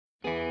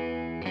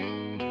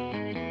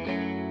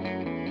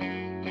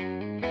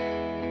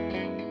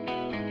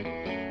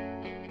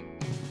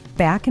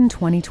Back in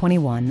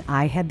 2021,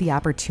 I had the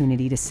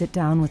opportunity to sit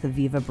down with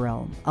Aviva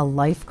Brill, a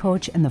life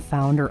coach and the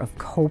founder of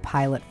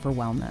Copilot for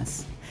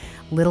Wellness.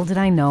 Little did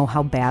I know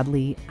how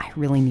badly I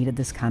really needed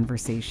this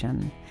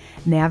conversation.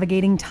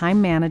 Navigating time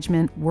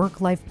management,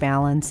 work-life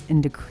balance,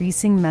 and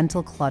decreasing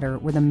mental clutter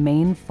were the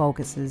main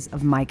focuses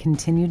of my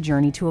continued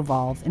journey to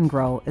evolve and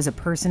grow as a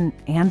person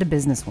and a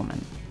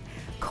businesswoman.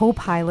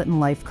 Co-pilot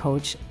and life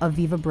coach,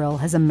 Aviva Brill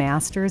has a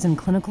master's in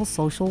clinical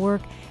social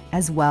work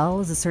as well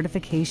as a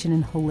certification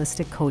in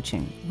holistic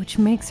coaching, which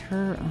makes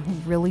her a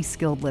really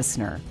skilled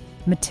listener,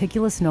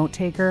 meticulous note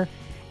taker,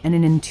 and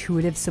an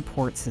intuitive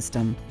support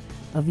system.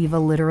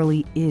 Aviva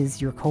literally is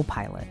your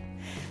co-pilot.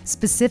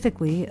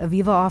 Specifically,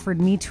 Aviva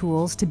offered me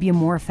tools to be a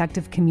more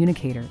effective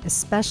communicator,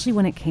 especially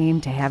when it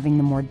came to having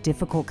the more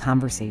difficult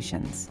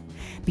conversations.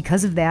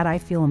 Because of that, I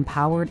feel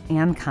empowered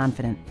and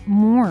confident,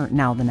 more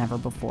now than ever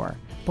before,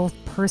 both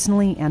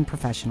personally and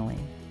professionally.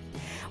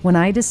 When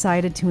I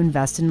decided to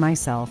invest in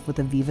myself with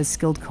Aviva's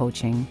skilled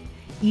coaching,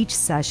 each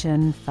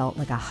session felt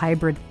like a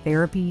hybrid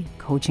therapy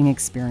coaching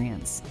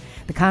experience.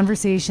 The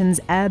conversations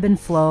ebb and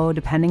flow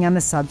depending on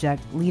the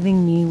subject,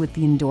 leaving me with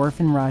the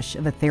endorphin rush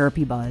of a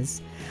therapy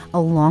buzz,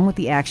 along with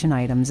the action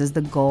items, as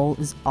the goal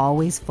is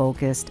always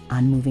focused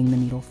on moving the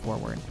needle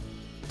forward.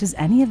 Does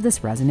any of this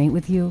resonate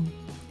with you?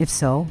 If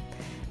so,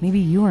 maybe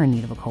you are in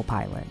need of a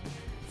co-pilot.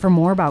 For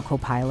more about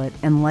Copilot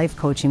and life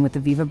coaching with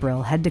Aviva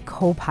Brill, head to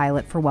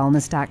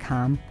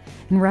copilotforwellness.com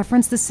and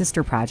reference the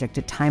Sister Project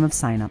at time of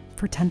sign up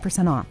for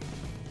 10% off.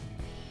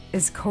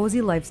 As cozy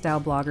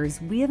lifestyle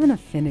bloggers, we have an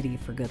affinity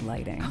for good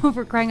lighting. Oh,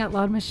 for crying out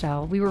loud,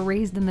 Michelle. We were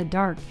raised in the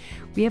dark.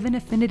 We have an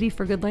affinity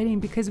for good lighting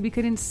because we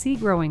couldn't see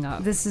growing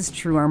up. This is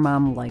true. Our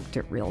mom liked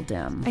it real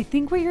dim. I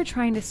think what you're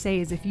trying to say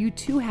is if you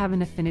too have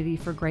an affinity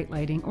for great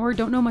lighting or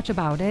don't know much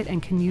about it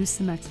and can use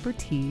some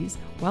expertise,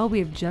 well, we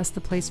have just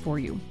the place for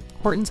you.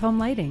 Horton's Home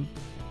Lighting.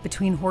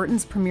 Between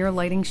Horton's premier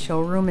lighting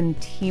showroom and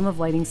team of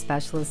lighting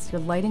specialists,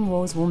 your lighting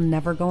woes will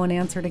never go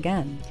unanswered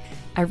again.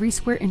 Every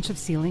square inch of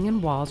ceiling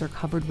and walls are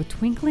covered with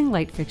twinkling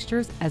light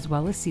fixtures as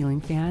well as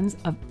ceiling fans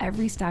of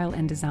every style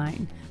and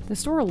design. The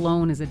store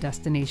alone is a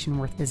destination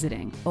worth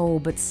visiting. Oh,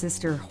 but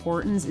sister,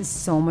 Horton's is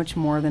so much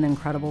more than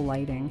incredible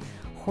lighting.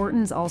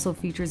 Horton's also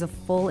features a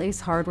full ACE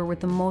hardware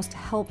with the most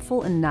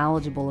helpful and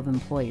knowledgeable of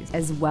employees,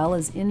 as well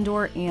as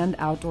indoor and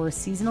outdoor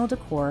seasonal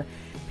decor,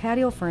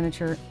 patio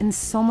furniture, and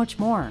so much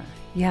more.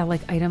 Yeah,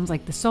 like items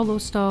like the Solo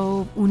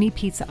Stove, Uni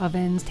pizza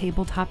ovens,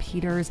 tabletop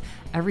heaters,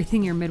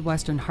 everything your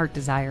Midwestern heart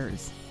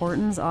desires.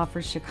 Horton's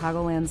offers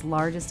Chicagoland's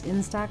largest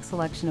in-stock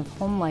selection of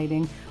home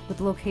lighting with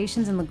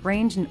locations in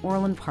LaGrange and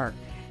Orland Park.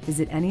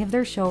 Visit any of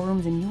their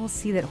showrooms and you will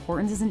see that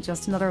Horton's isn't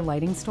just another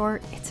lighting store,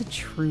 it's a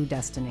true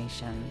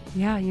destination.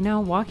 Yeah,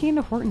 walking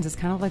into Horton's is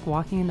kind of like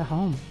walking into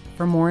home.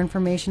 For more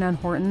information on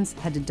Horton's,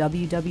 head to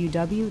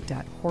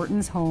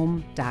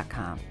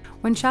www.hortonshome.com.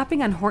 When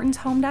shopping on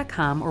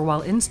hortonshome.com or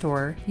while in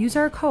store, use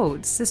our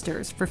code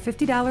SISTERS for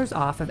 $50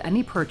 off of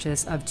any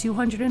purchase of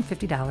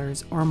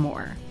 $250 or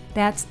more.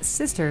 That's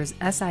SISTERS,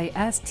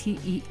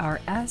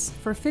 SISTERS,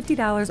 for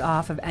 $50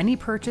 off of any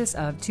purchase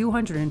of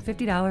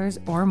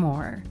 $250 or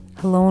more.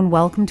 Hello and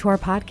welcome to our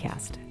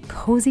podcast,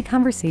 Cozy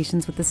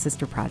Conversations with the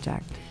Sister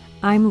Project.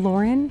 I'm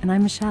Lauren. And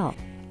I'm Michelle.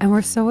 And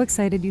we're so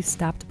excited you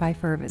stopped by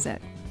for a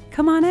visit.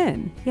 Come on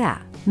in.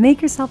 Yeah,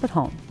 make yourself at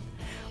home.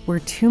 We're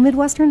two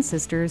Midwestern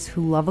sisters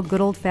who love a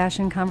good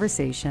old-fashioned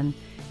conversation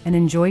and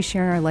enjoy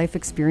sharing our life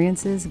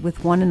experiences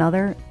with one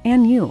another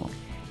and you.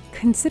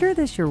 Consider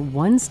this your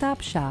one-stop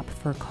shop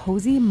for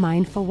cozy,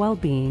 mindful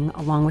well-being,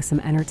 along with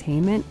some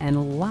entertainment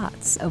and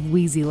lots of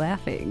wheezy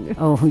laughing.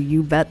 Oh,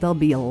 you bet there'll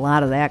be a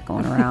lot of that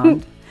going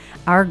around.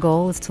 Our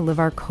goal is to live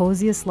our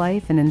coziest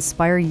life and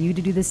inspire you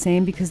to do the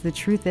same because the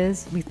truth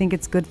is, we think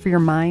it's good for your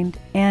mind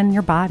and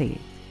your body.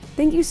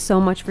 Thank you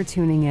so much for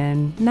tuning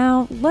in.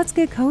 Now, let's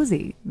get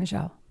cozy.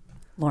 Michelle.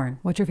 Lauren.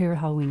 What's your favorite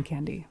Halloween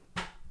candy?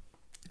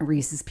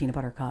 Reese's Peanut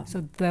Butter Cup.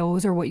 So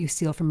those are what you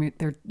steal from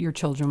your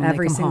children when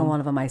Every they come single home. one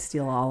of them, I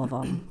steal all of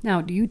them.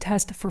 Now, do you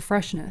test for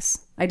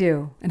freshness? I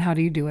do. And how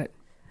do you do it?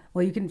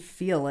 Well, you can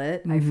feel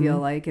it. I feel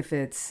like if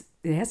there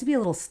has to be a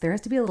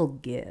little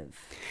give.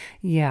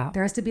 Yeah.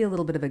 There has to be a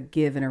little bit of a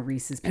give in a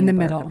Reese's in the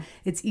Peanut Butter middle. Cup.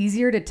 It's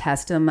easier to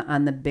test them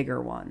on the bigger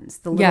ones,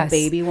 the little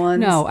baby ones.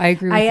 No, I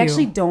agree with you. I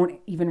actually don't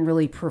even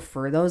really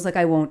prefer those. Like,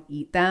 I won't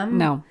eat them.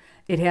 No.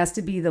 It has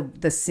to be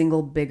the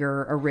single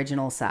bigger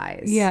original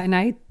size. Yeah, and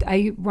I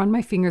run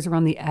my fingers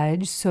around the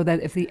edge so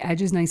that if the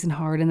edge is nice and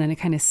hard and then it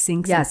kind of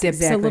sinks and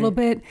dips a little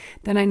bit,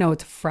 then I know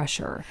it's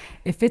fresher.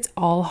 If it's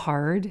all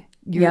hard,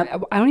 I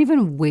don't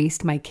even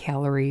waste my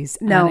calories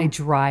on a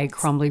dry,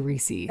 crumbly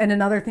Reese. And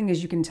another thing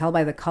is you can tell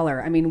by the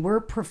color. I mean, we're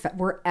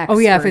experts. Oh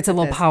yeah, if it's a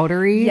little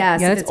powdery.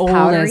 Yes, yeah, if it's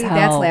powdery,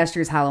 that's last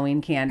year's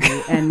Halloween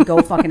candy. And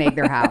go fucking egg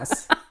their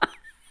house.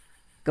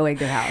 Go egg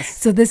their house.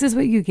 So this is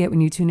what you get when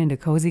you tune into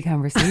Cozy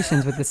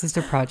Conversations with the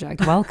Sister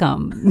Project.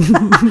 Welcome.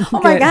 Oh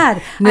my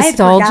God.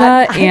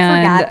 Nostalgia I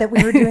forgot that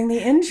we were doing the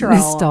intro.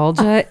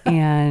 Nostalgia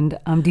and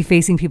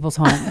defacing people's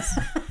homes.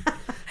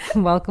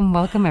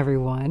 Welcome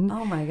everyone.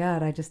 Oh my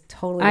God. I just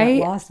totally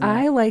got lost in it.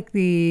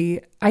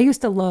 I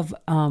used to love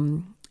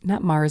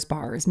not Mars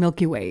bars,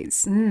 Milky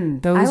Ways.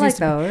 Those I like used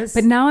to be- those.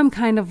 But now I'm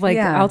kind of like,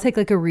 Yeah. I'll take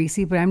like a Reese,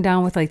 but I'm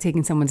down with like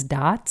taking someone's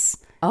dots.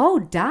 Oh,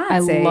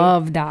 dots. I eh?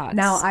 love dots.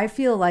 Now I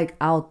feel like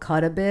I'll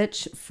cut a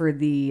bitch for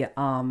the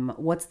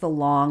what's the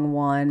long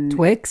one?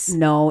 Twix?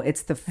 No,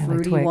 it's the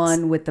fruity Twix.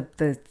 one with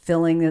the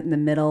filling in the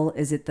middle.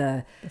 Is it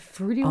the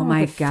fruity oh one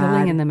my with the god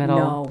filling in the middle.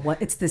 No, what?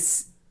 It's the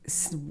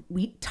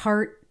sweet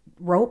tart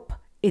rope.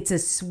 It's a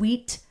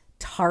sweet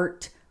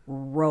tart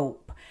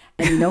rope.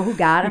 And you know who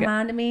got him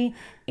onto me?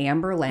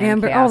 Amber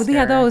Lancaster. Oh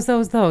yeah,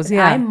 those.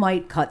 Yeah. I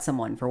might cut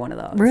someone for one of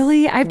those.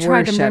 Really? I've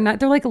tried them. Worship.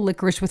 They're like a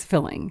licorice with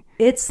filling.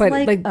 It's But,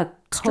 like, like, a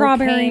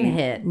strawberry- cocaine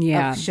hit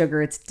Yeah. of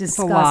sugar. It's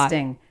a lot.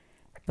 disgusting.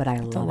 But I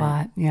love A it.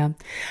 lot. Yeah.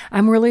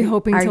 I'm really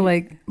hoping Are to you-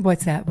 like,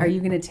 what's that? Are you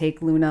going to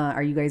take Luna?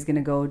 Are you guys going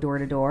to go door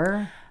to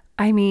door?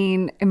 I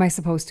mean, am I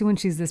supposed to when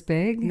she's this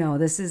big? No,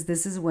 this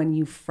is when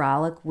you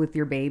frolic with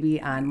your baby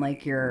on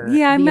like your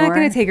Yeah, I'm not Bjorn.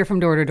 going to take her from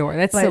door to door.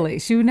 That's silly.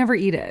 She would never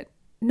eat it.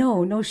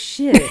 No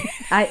shit.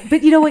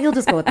 But you know what? You'll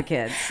just go with the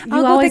kids. You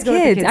I'll always go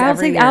with the kids.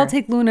 every I'll year.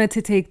 take Luna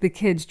to take the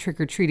kids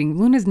trick or treating.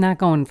 Luna's not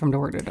going from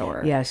door to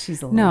door. Yeah,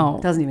 she's a little. No.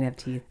 Doesn't even have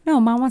teeth.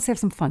 No, mom wants to have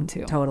some fun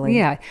too. Totally.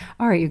 Yeah.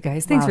 All right, you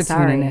guys. Thanks Wow, for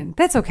tuning sorry. in.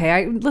 That's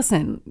okay.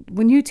 Listen,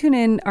 when you tune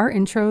in, our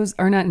intros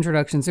are not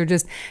introductions. They're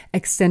just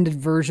extended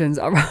versions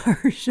of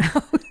our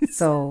shows.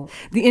 So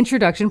The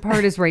introduction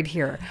part is right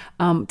here.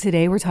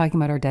 Today we're talking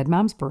about our dead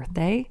mom's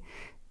birthday.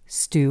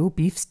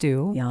 Beef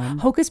stew. Yum.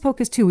 Hocus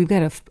Pocus 2. We've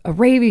got a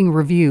raving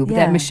review Yeah,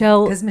 that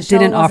Michelle 'cause Michelle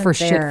didn't wasn't offer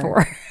shit there.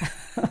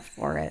 for.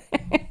 for it.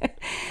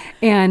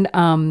 And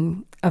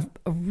a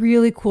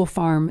really cool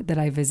farm that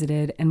I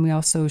visited. And we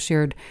also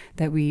shared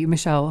that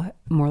Michelle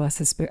more or less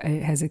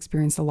has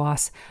experienced a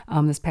loss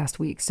this past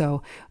week.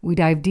 So we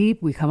dive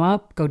deep, we come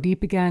up, go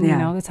deep again. Yeah. You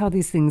know, that's how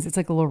these things, it's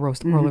like a little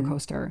roller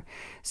coaster.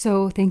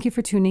 So thank you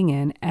for tuning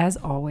in. As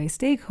always,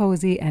 stay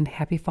cozy and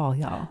happy fall,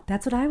 y'all.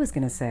 That's what I was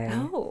going to say.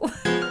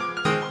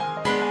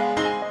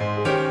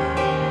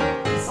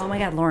 Oh my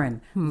God,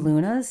 Lauren.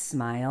 Luna's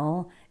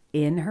smile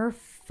in her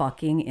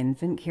fucking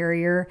infant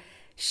carrier.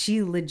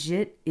 She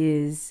legit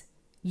is.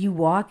 You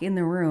walk in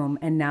the room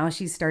and now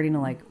she's starting to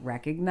like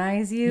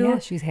recognize you. Yeah,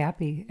 she's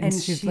happy. And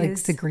she's she likes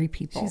is- to greet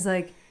people. She's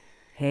like,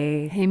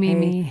 hey,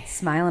 Mimi.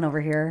 smiling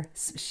over here.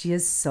 She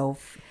is so.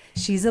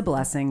 She's a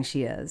blessing.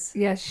 She is.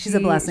 yeah, she's a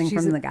blessing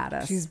from the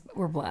goddess.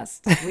 We're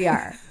blessed. We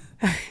are.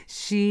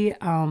 She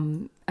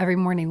every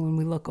morning when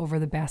we look over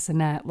the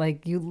bassinet,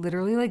 like you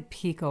literally like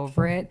peek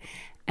over it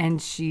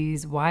and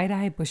she's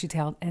wide-eyed,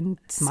 bushy-tailed and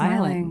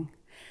smiling.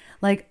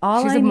 Like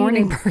all She's I a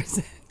morning needed,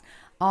 person.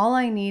 all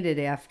I needed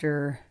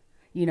after,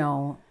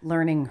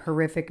 learning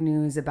horrific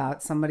news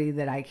about somebody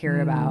that I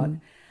care about,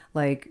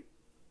 like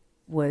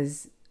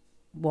was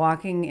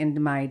walking into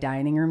my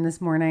dining room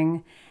this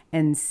morning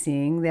and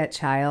seeing that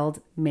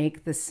child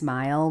make the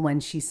smile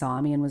when she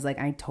saw me and was like,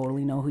 I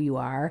totally know who you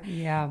are.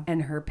 Yeah.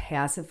 And her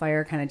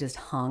pacifier kind of just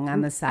hung on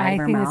the side I of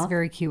her think mouth. it's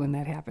very cute when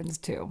that happens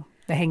too.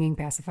 The hanging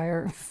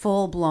pacifier.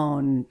 Full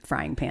blown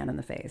frying pan in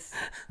the face.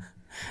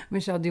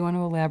 Michelle, do you want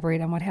to elaborate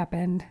on what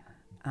happened?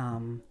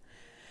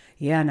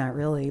 Yeah, not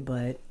really,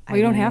 but Well,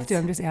 you don't have to.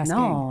 I'm just asking.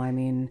 No, I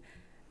mean,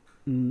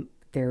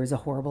 there was a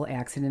horrible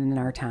accident in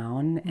our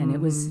town, and it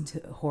was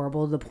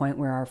horrible to the point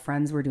where our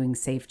friends were doing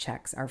safe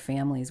checks. Our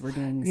families were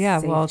doing Yeah,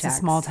 safe well, it's checks, a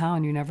small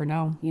town. You never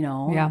know.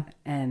 Yeah.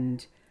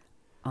 And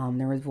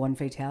there was one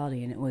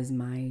fatality, and it was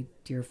my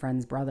dear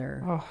friend's brother,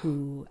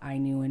 who I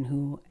knew and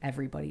who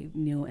everybody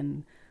knew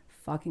and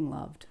fucking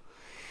loved.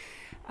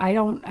 I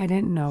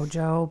didn't know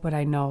Joe, but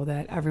I know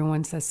that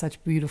everyone says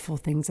such beautiful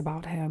things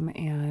about him,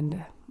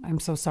 and I'm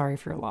so sorry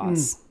for your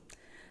loss.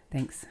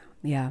 Thanks.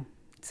 Yeah.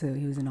 So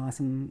he was an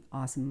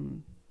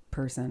awesome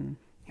person.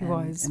 He and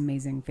was.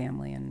 amazing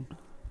family and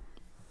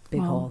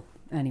big hole.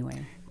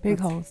 Anyway, Big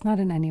hole. It's not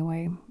in any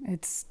way.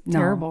 It's No.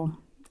 terrible.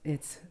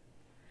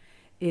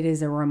 it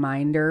is a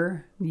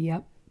reminder.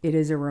 Yep. It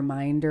is a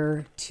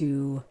reminder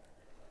to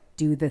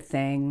do the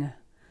thing,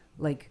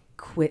 like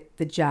quit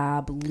the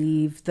job,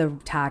 leave the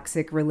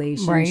toxic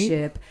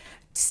relationship,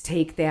 just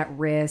take that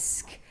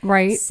risk,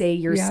 Right. say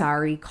you're Yeah.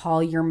 sorry,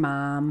 call your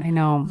mom. I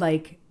know.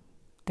 Like,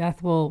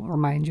 Death will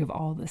remind you of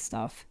all this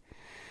stuff.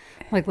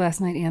 Like last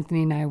night,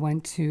 Anthony and I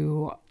went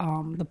to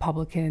the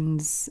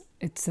Publicans.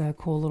 It's a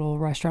cool little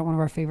restaurant, one of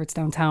our favorites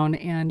downtown.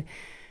 And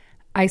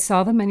I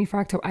saw the menu for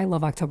October. I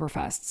love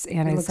Oktoberfests.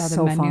 And I looks saw the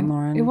so menu. fun,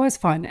 Lauren. It was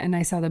fun. And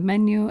I saw the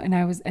menu and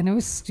it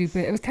was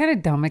stupid. It was kind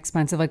of dumb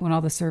expensive, like when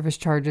all the service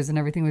charges and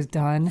everything was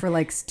done. for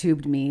like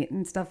tubed meat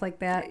and stuff like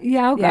that.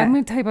 Yeah, okay, I'm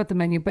going to tell you about the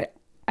menu. But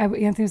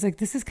Anthony was like,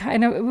 this is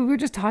kind of, we were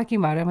just talking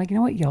about it. I'm like, you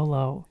know what?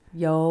 YOLO.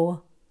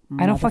 Yo,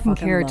 I don't fucking motherfucking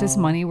care. It's just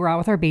low. money. We're out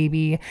with our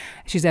baby.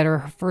 She's at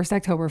her first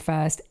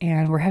Oktoberfest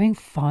and we're having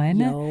fun.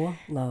 Yo,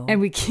 low. And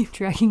we keep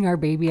dragging our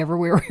baby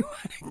everywhere we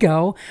want to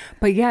go.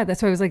 But yeah,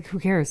 that's why I was like, who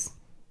cares?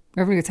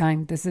 We're having a good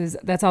time.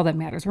 That's all that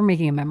matters. We're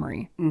making a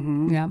memory.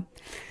 Mm-hmm. Yeah.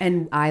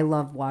 And I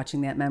love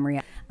watching that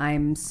memory.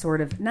 I'm sort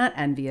of not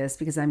envious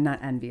because I'm not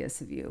envious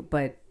of you,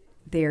 but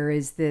there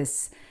is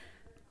this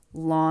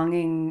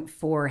longing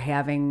for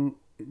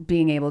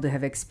being able to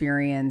have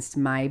experienced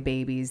my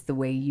babies the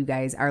way you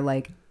guys are,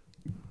 like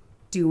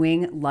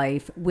doing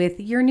life with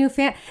your new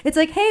it's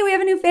like, hey, we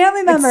have a new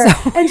family member,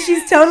 and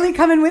she's totally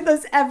coming with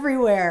us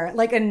everywhere,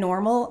 like a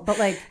normal, but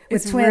like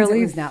with It's twins, really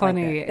it was not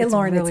funny. like that. It's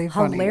Lauren, really it's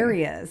funny.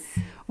 hilarious.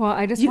 Well,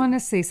 I just want to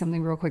say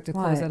something real quick to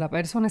close What? it up.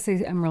 I just want to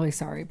say I'm really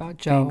sorry about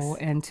Joe Thanks.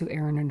 and to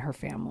Erin and her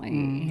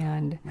family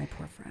and My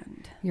poor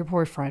friend. your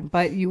poor friend.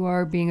 But you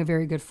are being a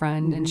very good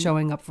friend and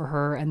showing up for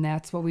her, and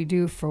that's what we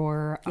do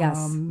for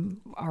Yes.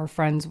 our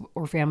friends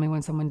or family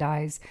when someone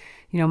dies.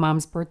 You know,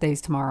 Mom's birthday's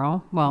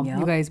tomorrow. Well, Yep.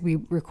 you guys, we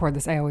record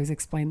this. I always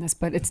explain this,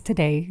 but it's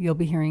today. You'll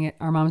be hearing it.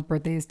 Our mom's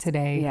birthday is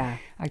today, Yeah.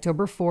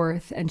 October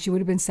 4th, and she would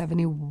have been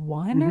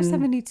 71 or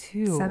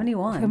 72.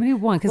 71.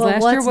 71, because Well,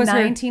 last what's year was her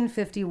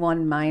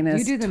 1951 minus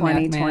You do the math,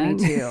 man.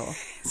 2022?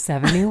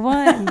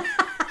 71.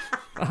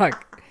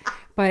 Fuck.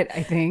 But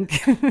I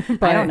think,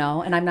 I don't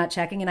know, and I'm not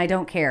checking, and I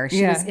don't care.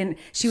 She Yeah. was in.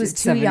 She was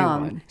She's too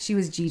young. 71. She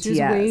was GTS. She's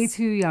way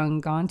too young,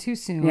 gone too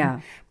soon.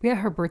 Yeah. But yeah,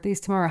 her birthday's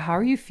tomorrow. How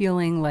are you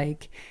feeling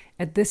like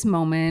at this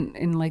moment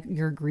in like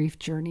your grief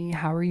journey?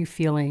 How are you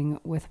feeling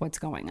with what's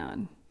going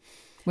on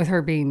with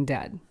her being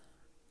dead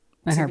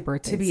and her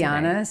birthday? To be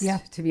honest, Yeah.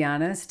 to be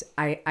honest,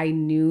 I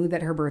knew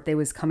that her birthday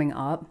was coming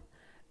up.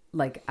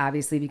 Like,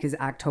 obviously, because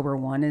October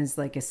 1 is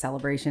like a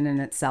celebration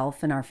in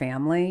itself in our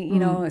family, you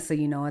know, so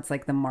it's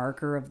like the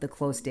marker of the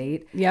close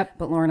date. Yep.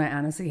 But Lauren, I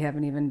honestly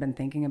haven't even been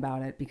thinking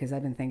about it because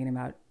I've been thinking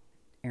about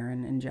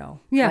Erin and Joe.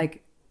 Yeah.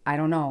 Like, I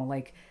don't know,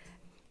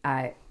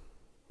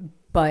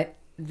 but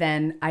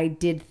then I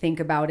did think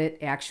about it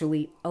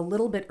actually a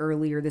little bit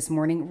earlier this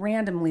morning,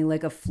 randomly,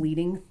 like a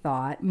fleeting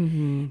thought.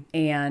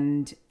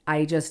 And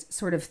I just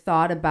sort of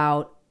thought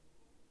about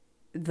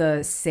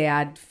the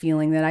sad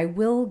feeling that I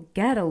will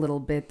get a little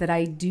bit that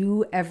I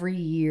do every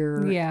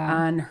year Yeah.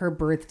 on her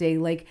birthday,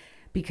 like,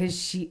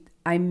 because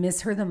I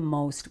miss her the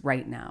most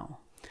right now.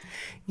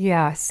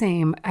 Yeah,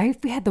 same.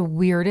 I've had the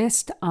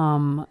weirdest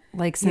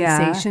like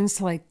sensations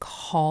to like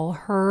call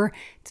her.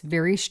 It's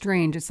very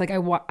strange. It's like I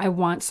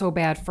want so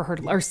bad for her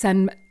to or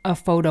send a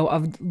photo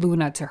of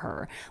Luna to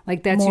her.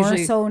 Like that's More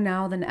usually so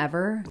now than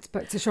ever.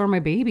 but to show her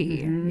my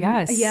baby.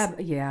 Yes.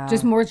 Yeah.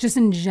 Just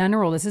in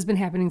general. This has been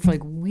happening for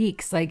like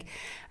weeks. Like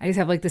I just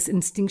have like this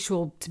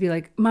instinctual to be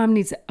like, Mom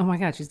needs oh my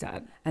God, she's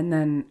dead. And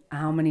then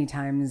how many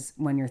times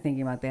when you're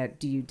thinking about that,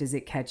 does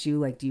it catch you?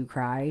 Like, do you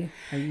cry?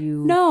 Are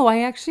you No,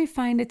 I actually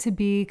find it to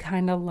be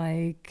kind of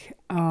like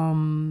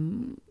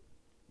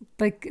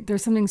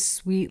there's something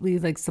sweetly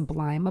like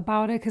sublime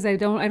about it because I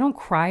don't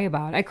cry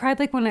about it. I cried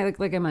like when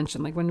like I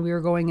mentioned, like when we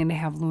were going in to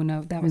have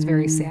Luna, that was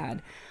very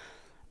sad.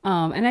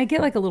 And I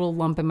get like a little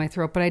lump in my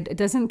throat, but it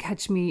doesn't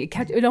catch me.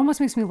 It almost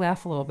makes me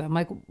laugh a little bit. I'm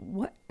like,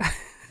 what?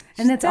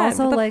 And that's dead.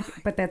 also What the like,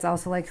 but that's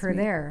also like her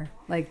there.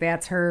 Like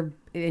that's her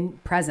in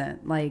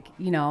present. Like,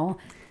 you know,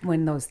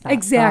 when those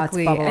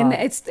Exactly. thoughts bubble And up.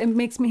 it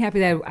makes me happy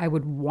that I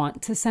would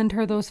want to send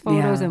her those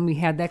photos Yeah. and we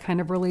had that kind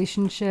of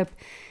relationship.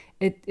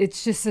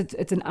 It's just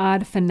it's an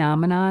odd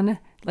phenomenon,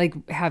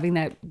 like having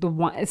that the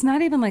one. It's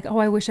not even like, oh,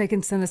 I wish I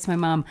can send this to my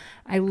mom.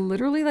 I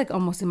literally like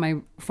almost in my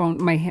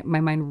phone, my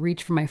mind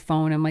reach for my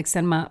phone and like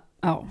send my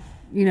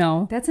you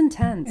know, That's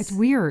intense. it's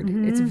weird.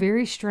 It's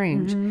very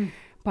strange.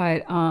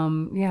 But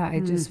yeah, I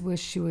just wish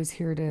she was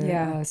here to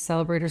Yeah.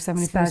 celebrate her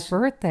 71st Special.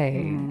 birthday.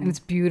 And it's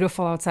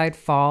beautiful outside.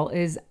 Fall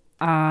is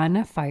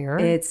on fire.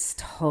 It's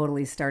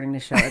totally starting to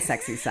show its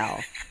sexy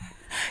self.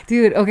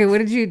 Dude, okay, what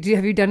did you do?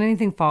 Have you done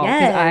anything fall? 'Cause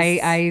Yes.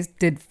 I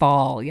did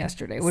fall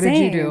yesterday. What did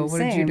you do? What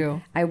did you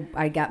do?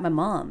 I got my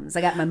mums.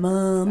 I got my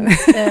mums.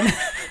 And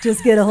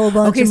just get a whole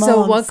bunch Okay, of so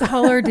mums. what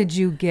color did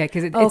you get?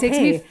 Because it takes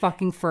me Okay.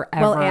 fucking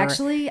forever. Well,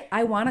 actually,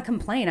 I want to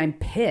complain. I'm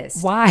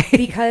pissed. Why?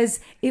 Because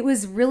it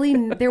was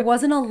really, there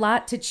wasn't a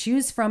lot to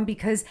choose from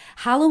because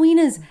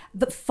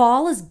the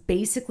fall is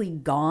basically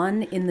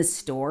gone in the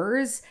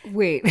stores.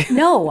 Wait.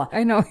 No,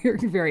 I know you're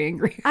very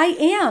angry. I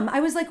am.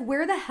 I was like,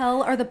 where the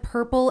hell are the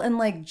purple and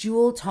like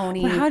jewel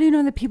Tony? But how do you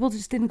know that people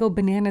just didn't go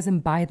bananas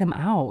and buy them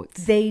out?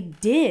 They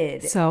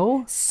did.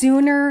 So?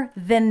 Sooner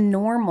than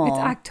normal. It's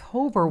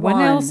October. When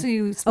One. else are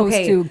you supposed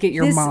to get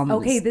your mums?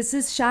 Okay, this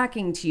is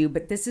shocking to you,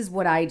 but this is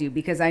what I do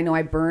because I know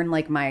I burn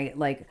like my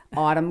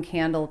autumn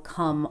candle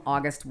come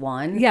August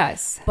 1.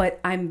 Yes. But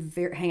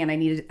hang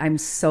on, I'm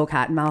so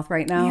cotton mouth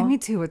right now. Yeah, me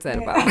too. What's that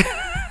about?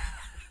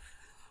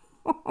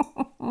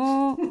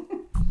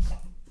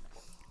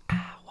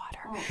 Water.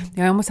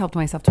 Yeah, I almost helped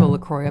myself to a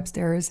LaCroix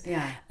upstairs.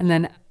 Yeah. And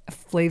then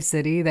Flav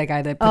City, that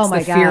guy that puts Oh my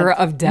the fear God.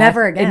 of death.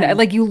 Never again. And,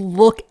 like you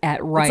look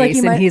at Rice like you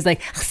and might- he's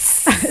like,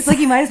 It's like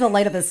you might as well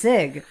light up a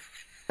cig.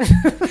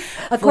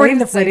 According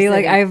to Flav City,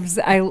 Flav like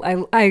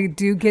City. I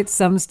do get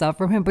some stuff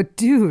from him, but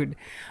dude,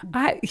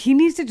 he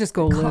needs to just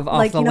go live off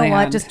like the you know land.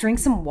 what? Just drink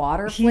some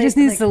water. He just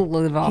needs to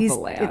live off the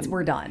land.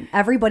 We're done.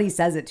 Everybody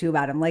says it too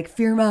about him, like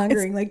fear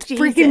mongering, like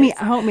freaking me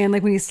Jesus. out, man.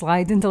 Like when he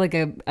slides into like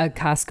a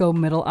Costco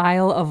middle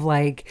aisle of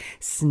like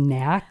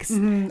snacks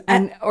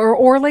and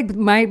or like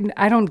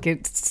I don't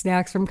get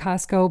snacks from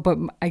Costco, but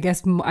I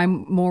guess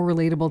I'm more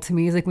relatable to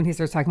me is like when he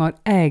starts talking about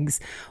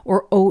eggs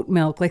or oat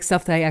milk, like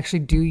stuff that I actually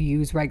do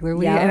use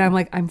regularly. Yeah. And I'm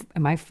like, I'm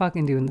am I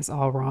fucking doing this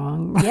all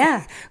wrong?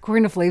 Yeah.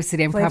 According to Flav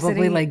City, I'm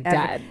probably like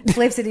dead.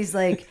 Flav City's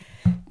like,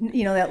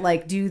 you know, that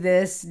like, do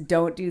this,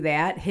 don't do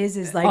that. His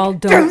is like, All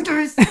do don't.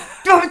 this,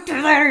 don't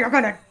do that, or you're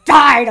going to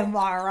die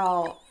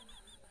tomorrow.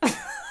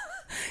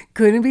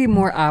 Couldn't be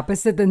more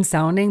opposite than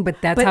sounding,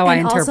 but that's how I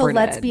interpret also, it.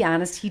 let's be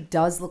honest, he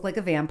does look like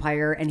a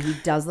vampire, and he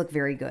does look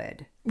very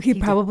good. He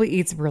probably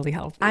eats really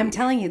healthy. I'm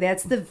telling you,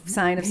 that's the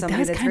sign of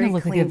somebody does that's kinda very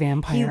look like clean. a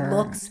vampire. He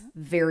looks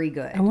very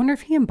good. I wonder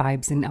if he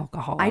imbibes in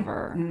alcohol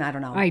ever. I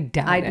don't know. I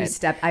doubt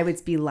it. I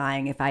would be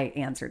lying if I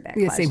answered that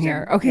Yeah, question. same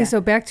here. Okay, Yeah.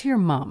 so back to your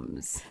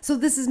mums. So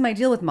this is my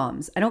deal with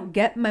mums. I don't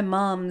get my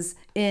mums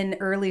in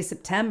early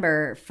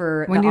September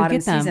for When the do you autumn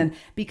get them? season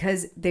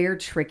because they're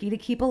tricky to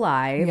keep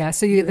alive. Yeah,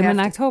 so you get them in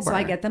October. So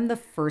I get them the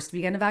first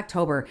weekend of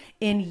October.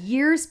 In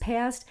years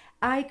past,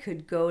 I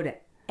could go to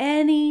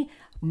any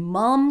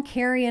mom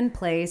carrying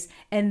place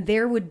and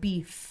there would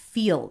be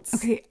fields.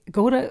 Okay,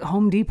 go to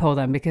Home Depot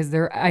then because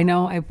I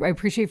know I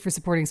appreciate for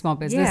supporting small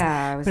business.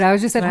 Yeah, but I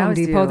was just at that's what I Home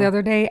always Depot do. the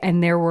other day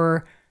and there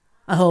were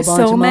A whole bunch of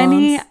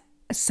moms.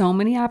 so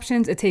many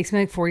options. It takes me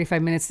like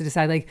 45 minutes to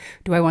decide like,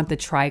 do I want the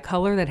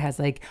tricolor that has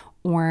like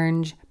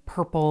orange,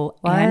 purple,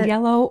 and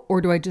yellow,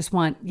 or do I just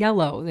want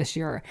yellow this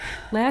year?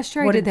 Last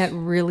year I did that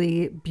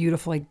really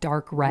beautiful like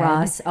dark red.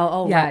 Ross.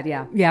 Oh, yeah, red,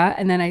 yeah. Yeah,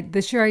 and then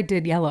this year I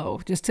did yellow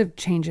just to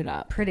change it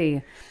up.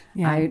 Pretty.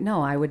 Yeah.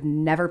 I would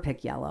never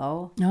pick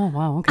yellow. Oh,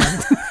 wow, okay.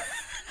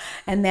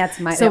 And that's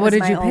my So that what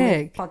was did you my only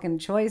pick? fucking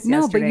choice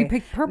No, but you yesterday.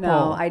 picked purple.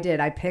 No, I did.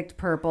 I picked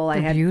purple. I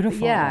had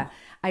beautiful. Yeah.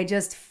 I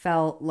just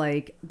felt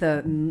like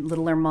the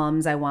littler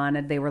mums I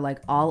wanted, they were like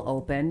all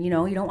open. You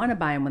know, you don't want to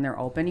buy them when they're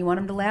open. You want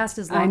them to last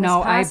as long I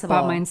know, as I possible.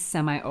 bought mine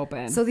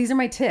semi-open. So these are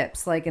my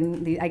tips. Like,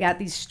 I got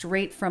these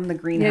straight from the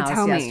greenhouse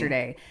tell me.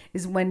 yesterday.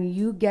 Is when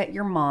you get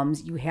your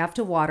mums, you have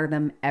to water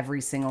them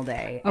every single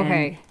day.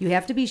 Okay. And you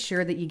have to be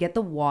sure that you get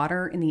the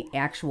water in the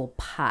actual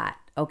pot.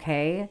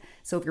 Okay.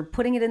 So if you're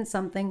putting it in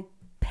something,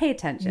 pay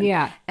attention.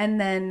 Yeah.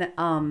 And then,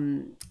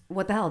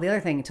 what the hell? The other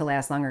thing to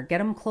last longer, get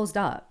them closed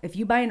up. If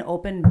you buy an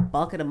open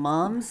bucket of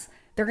mums,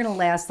 they're going to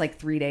last like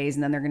 3 days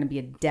and then they're going to be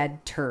a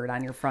dead turd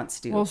on your front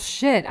stoop. Well,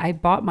 shit, I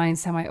bought mine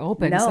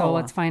semi-open, No. so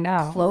let's find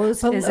out.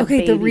 Closed is a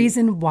okay, the baby.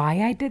 reason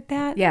why I did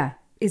that Yeah.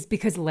 is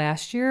because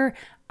last year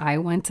I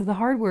went to the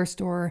hardware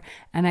store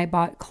and I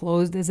bought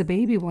closed as a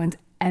baby ones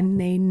and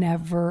they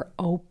never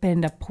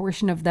opened. A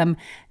portion of them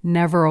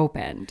never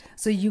opened.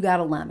 So you got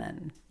a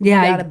lemon.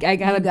 Yeah, You I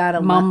got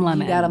a mum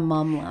lemon. You got a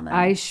mum lemon.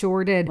 I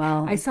sure did.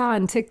 Well, I saw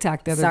on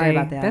TikTok the other sorry day.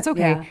 about that. That's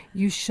okay. Yeah.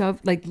 You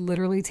shove, like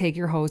literally take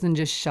your hose and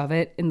just shove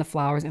it in the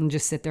flowers and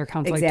just sit there,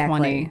 count to like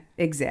 20.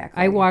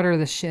 Exactly. I water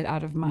the shit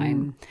out of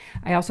mine.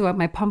 I also got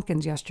my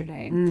pumpkins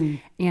yesterday.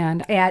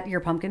 And At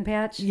your pumpkin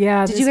patch?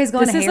 yeah. Did you guys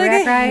go on a is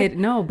hayride ride? hit.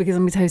 No, because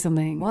let me tell you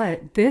something.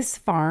 What? This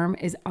farm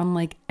is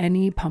unlike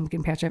any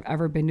pumpkin patch I've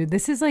ever been to.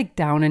 This is like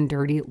down and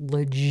dirty,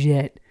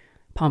 legit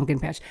pumpkin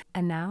patch.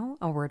 And now,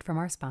 a word from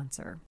our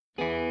sponsor.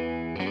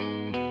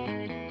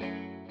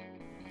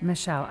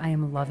 Michelle, I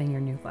am loving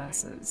your new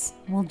glasses.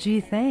 Well,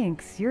 gee,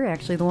 thanks. You're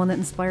actually the one that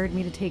inspired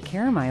me to take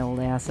care of my old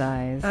ass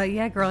eyes.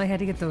 Yeah, girl, I had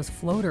to get those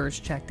floaters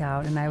checked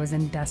out, and I was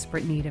in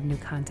desperate need of new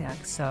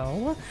contacts.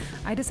 So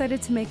I decided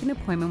to make an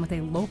appointment with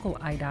a local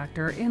eye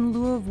doctor in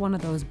lieu of one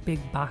of those big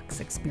box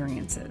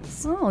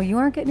experiences. Oh, you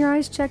aren't getting your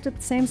eyes checked at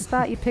the same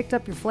spot you picked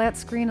up your flat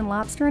screen and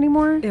lobster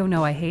anymore? Oh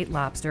no, I hate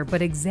lobster,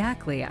 but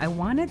exactly. I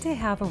wanted to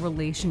have a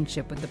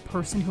relationship with the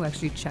person who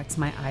actually checks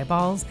my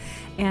eyeballs,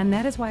 and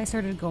that is why I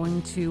started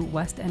going to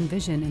West End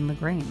Vision in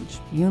LaGrange.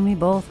 You and me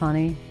both,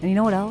 honey. And you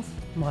know what else?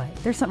 What?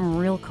 There's something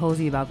real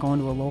cozy about going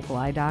to a local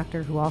eye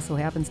doctor who also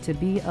happens to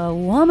be a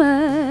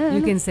woman.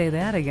 You can say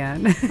that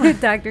again.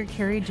 Dr.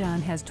 Carrie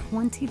John has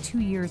 22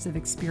 years of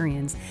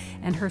experience,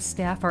 and her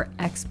staff are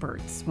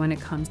experts when it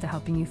comes to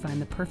helping you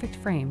find the perfect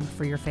frame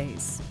for your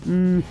face.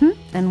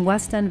 And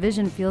West End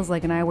Vision feels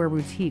like an eyewear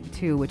boutique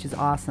too, which is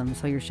awesome.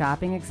 So your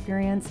shopping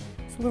experience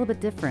is a little bit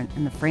different,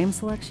 and the frame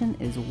selection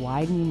is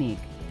wide and unique.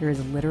 There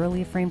is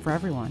literally a frame for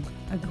everyone.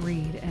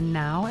 Agreed. And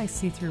now I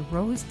see through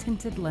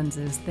rose-tinted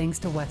lenses thanks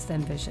to West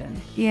End Vision.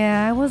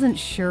 Yeah, I wasn't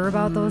sure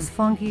about those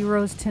funky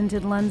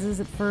rose-tinted lenses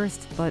at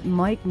first, but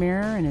Mike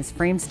Mirror and his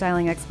frame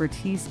styling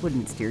expertise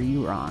wouldn't steer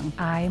you wrong.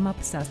 I'm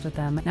obsessed with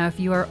them. Now, if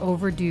you are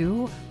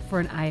overdue for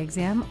an eye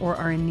exam or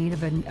are in need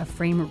of a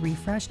frame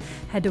refresh,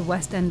 head to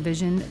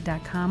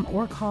westendvision.com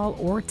or call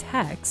or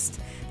text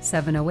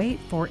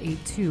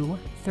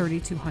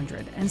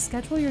 708-482-3200 and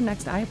schedule your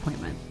next eye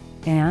appointment.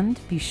 And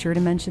be sure to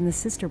mention the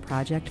Sister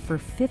Project for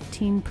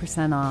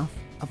 15% off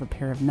of a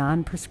pair of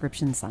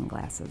non-prescription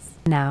sunglasses.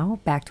 Now,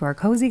 back to our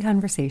cozy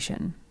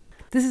conversation.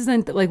 This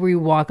isn't like where you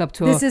walk up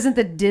to This isn't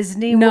the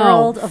Disney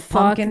World of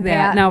fuck pumpkin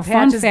that. Now,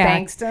 fun patches,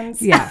 fact.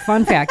 Bankston's. Yeah,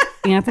 fun fact.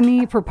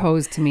 Anthony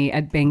proposed to me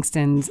at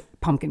Bankston's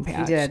pumpkin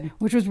patch. He did.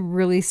 Which was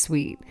really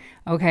sweet.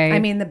 Okay. I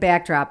mean, the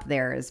backdrop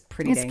there is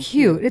pretty it's dang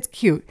cute. It's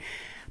cute.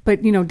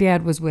 But, you know,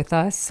 Dad was with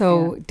us.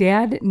 So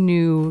Dad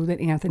knew that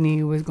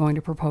Anthony was going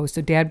to propose.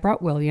 So Dad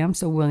brought William.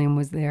 So William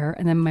was there.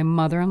 And then my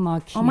mother-in-law,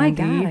 Candy. Oh my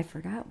God, I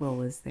forgot Will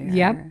was there.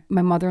 Yep.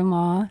 My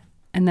mother-in-law.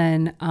 And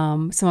then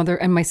some other,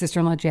 and my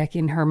sister-in-law, Jackie,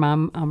 and her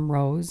mom,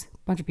 Rose,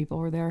 bunch of people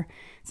were there,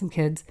 some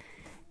kids.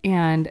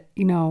 And,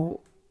 you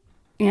know,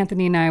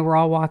 Anthony and I were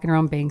all walking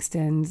around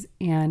Bankston's,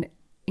 and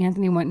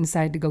Anthony went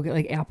inside to go get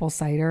like apple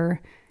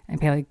cider and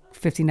pay like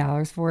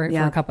 $15 for it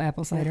for a cup of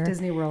apple cider.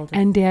 Disney World.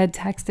 And Dad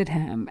texted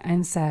him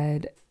and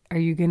said, "Are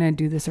you going to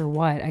do this or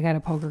what? I got a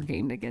poker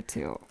game to get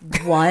to."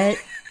 What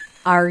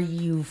are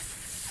you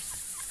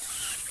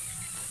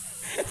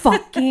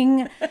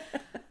fucking...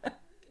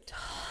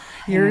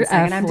 Your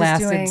F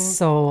lasted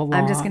so long.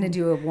 I'm just going to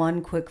do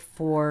one quick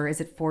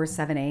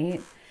 4-7-8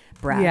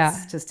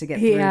 breaths just to get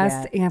through that. He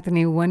asked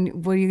Anthony, when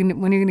are you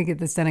going to get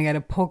this done? I got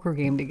a poker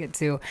game to get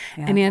to.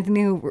 Yeah. And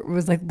Anthony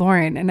was like,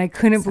 "Lauren," and I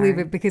couldn't believe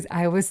it because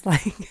I was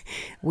like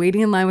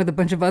waiting in line with a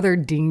bunch of other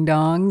ding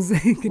dongs.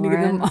 Can you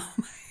get them all?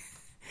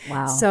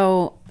 Wow.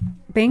 So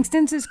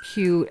Bankston's is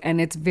cute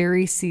and it's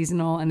very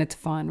seasonal and it's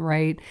fun,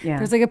 right? Yeah.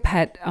 There's like a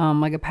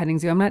petting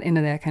zoo. I'm not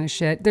into that kind of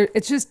shit.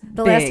 It's just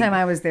the last time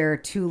I was there,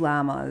 2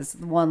 llamas.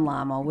 One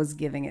llama was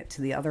giving it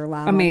to the other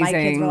llama. Amazing. My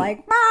kids were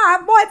like,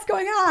 "Mom, what's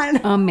going on?"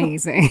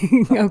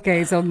 Amazing.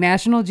 Okay, so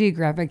National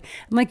Geographic,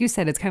 and like you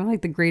said, it's kind of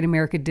like the Great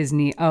America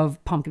Disney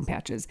of pumpkin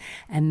patches,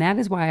 and that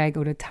is why I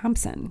go to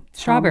Thompson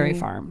Strawberry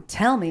Farm.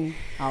 Tell me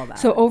all about it.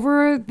 So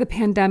over the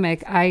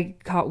pandemic, I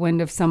caught wind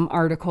of some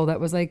article that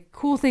was like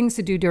cool things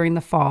to do during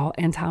the fall,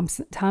 and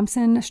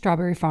Thompson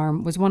Strawberry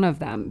Farm was one of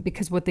them,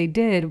 because what they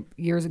did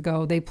years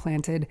ago, they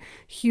planted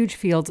huge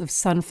fields of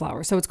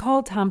sunflowers. So it's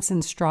called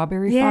Thompson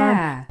Strawberry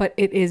Farm, but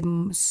it is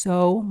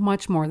so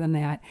much more than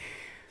that.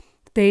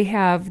 They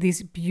have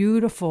these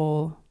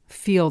beautiful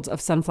fields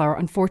of sunflower.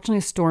 Unfortunately,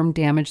 a storm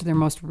damaged their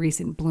most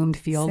recent bloomed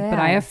field, but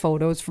I have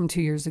photos from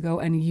 2 years ago,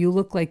 and you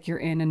look like you're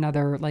in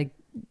another like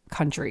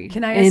country.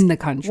 Can I ask, in the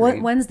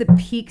country? When's the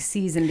peak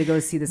season to go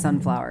see the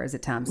sunflowers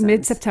at Thompson's?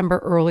 Mid-September,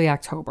 early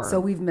October. So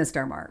we've missed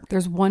our mark.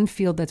 There's one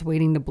field that's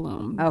waiting to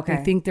bloom. Okay. I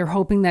think they're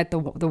hoping that the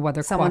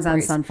weather Someone's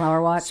cooperates. on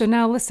sunflower watch. So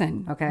now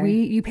listen. Okay.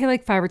 You pay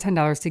like $5 or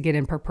 $10 to get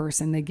in per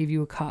person. They give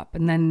you a cup,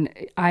 and then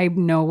I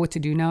know what to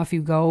do now. If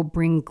you go,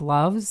 bring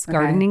gloves,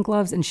 gardening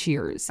gloves, and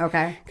shears.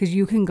 Okay. Because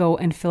you can go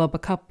and fill up a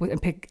cup and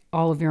pick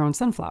all of your own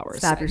sunflowers.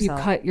 Stop yourself.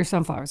 You cut your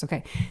sunflowers.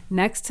 Okay.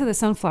 Next to the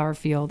sunflower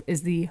field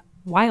is the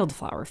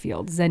wildflower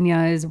field.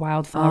 Zinnias,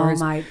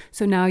 wildflowers. Oh my.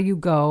 So now you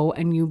go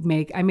and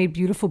I made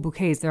beautiful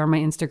bouquets. They're on my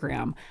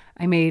Instagram.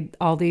 I made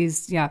all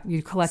these,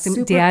 you collect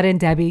them. Dad and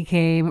Debbie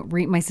came.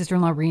 My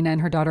sister-in-law Rena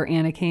and her daughter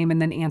Anna came,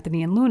 and then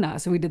Anthony and Luna.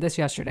 So we did this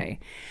yesterday.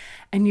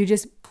 And you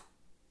just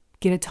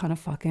get a ton of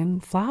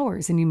fucking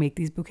flowers and you make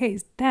these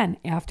bouquets. Then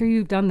after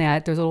you've done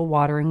that, there's a little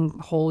watering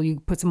hole. You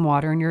put some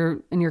water in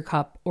your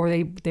cup, or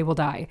they will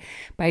die.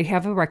 But I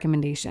have a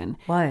recommendation.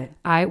 What?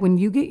 When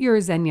you get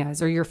your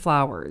zinnias or your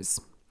flowers,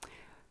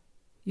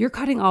 you're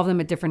cutting all of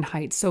them at different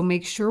heights. So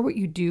make sure what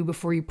you do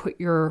before you put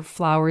your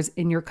flowers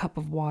in your cup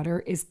of water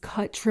is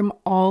trim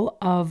all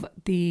of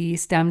the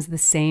stems the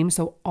same,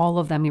 so all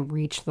of them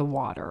reach the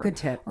water. Good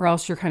tip. Or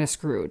else you're kind of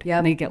screwed.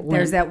 Yeah. They get limp.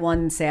 There's that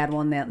one sad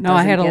one that No,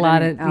 I had a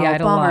lot of. of, I had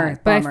a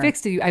lot. But I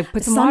fixed it. I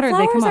put some water, they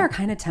come Sunflowers are up.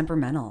 kind of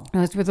temperamental.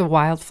 No, it's with the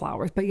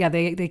wildflowers. But yeah,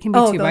 they can be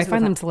too. But I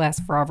find them to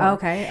last forever.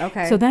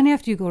 Okay. So then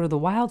after you go to the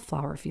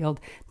wildflower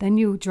field, then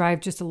you drive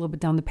just a little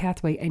bit down the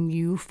pathway and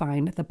you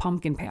find the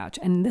pumpkin patch.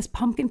 And this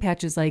pumpkin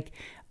patch is like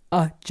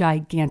a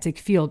gigantic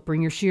field.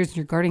 Bring your shears and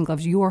your gardening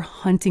gloves. You are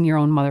hunting your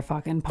own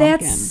motherfucking pumpkin.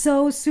 That's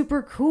so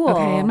super cool.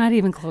 Okay, I'm not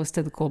even close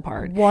to the cool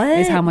part. What?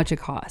 Is how much it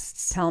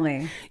costs. Tell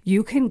me.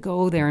 You can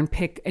go there and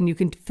pick, and you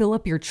can fill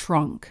up your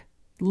trunk,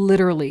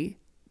 literally,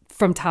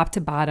 from top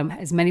to bottom,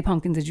 as many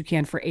pumpkins as you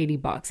can for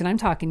 $80. And I'm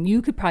talking,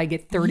 you could probably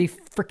get 30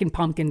 freaking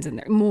pumpkins in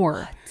there, more.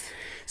 What?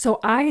 So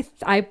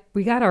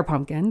we got our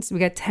pumpkins. We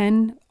got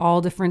 10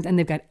 all different, and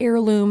they've got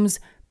heirlooms,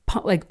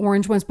 like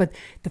orange ones. But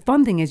the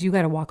fun thing is you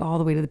got to walk all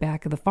the way to the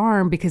back of the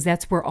farm, because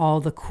that's where all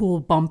the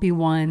cool bumpy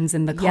ones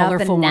and the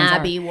colorful the ones are.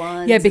 knobby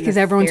ones. Yeah, because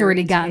everyone's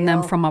already gotten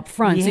them from up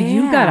front. Yeah. So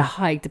you've got to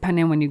hike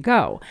depending on when you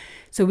go.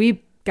 So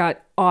we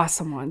got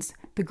awesome ones.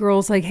 The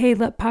girl's like, "Hey,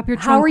 pop your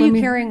trunk." How are you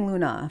carrying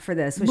Luna for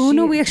this?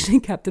 Luna, we actually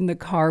kept in the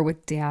car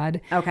with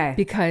Dad. Okay.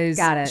 Because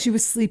got it. She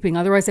was sleeping.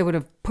 Otherwise, I would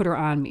have put her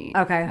on me.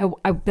 Okay.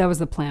 That was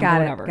the plan.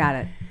 Got whatever. it. Got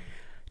it.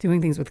 Doing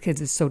things with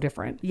kids is so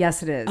different.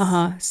 Yes, it is.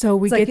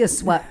 So it's like a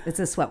sweat. It's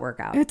a sweat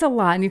workout. It's a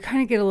lot, and you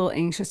kind of get a little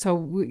anxious.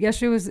 So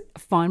yesterday was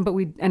fun, but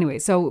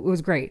so it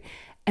was great.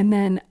 And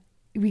then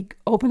we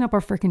opened up our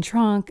freaking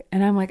trunk,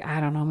 and I'm like,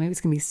 I don't know, maybe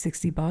it's gonna be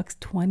 $60,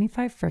 $25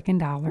 freaking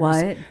dollars.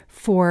 What?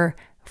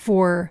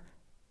 For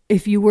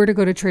if you were to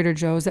go to Trader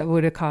Joe's, that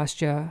would have cost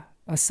you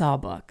a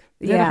sawbuck.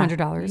 Is that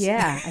 $100?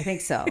 Yeah, I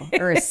think so.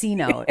 Or a C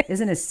note.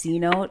 Isn't a C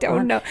note?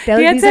 Don't know.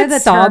 Dad These are the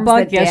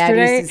sawbuck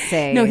yesterday. Used to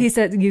say. No, he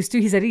said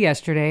it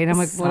yesterday, and I'm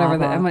like,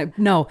 whatever. I'm like,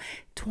 no,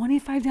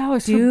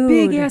 $25 for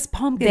big ass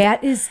pumpkins.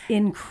 That is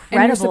incredible.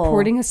 And you're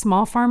supporting a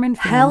small farm and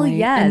family. Hell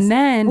yes. And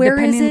then where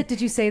is it? Did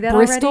you say that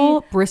already?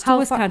 Bristol,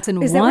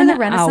 Wisconsin. Is that 1 where the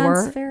Renaissance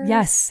hour. Fair is?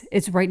 Yes,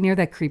 it's right near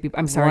that creepy.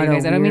 I'm sorry, What you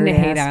guys. a I don't mean to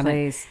hate weird-ass on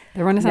place. it.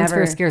 The Renaissance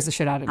Fair scares the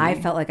shit out of me. I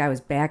felt like I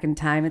was back in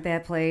time at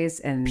that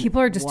place, and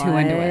people are just too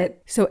into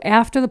it. So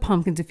after the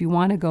pumpkins, if you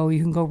want to go,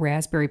 you can go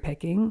raspberry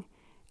picking.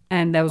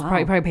 And that was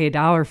probably pay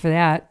 $1 for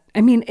that.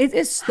 I mean, it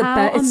is the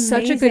best. It's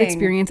such a good amazing.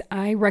 experience.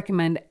 I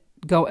recommend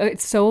go.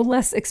 It's so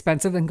less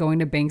expensive than going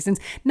to Bankston's.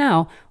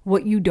 Now,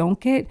 what you don't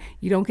get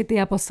the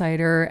apple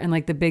cider and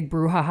like the big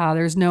brouhaha.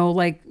 There's no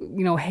like,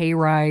 hay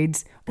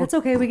rides. That's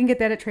okay. We can get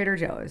that at Trader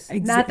Joe's.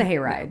 Not the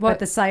hayride, but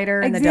the cider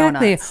and the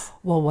Exactly. donuts.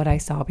 Well, what I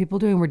saw people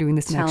doing, we're doing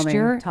this next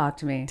year. Talk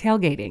to me.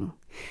 Tailgating.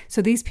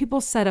 So these people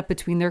set up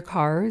between their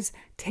cars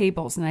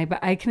tables, and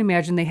I can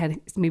imagine they had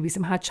maybe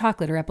some hot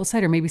chocolate or apple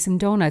cider, maybe some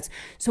donuts.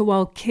 So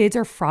while kids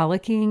are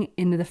frolicking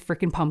into the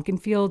freaking pumpkin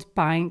field,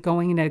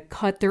 going to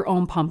cut their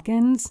own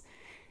pumpkins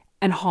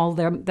and haul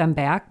them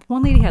back.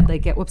 One lady had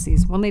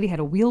one lady had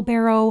a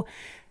wheelbarrow.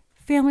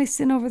 Family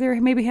sitting over there,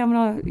 maybe having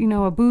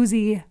a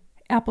boozy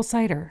apple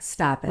cider.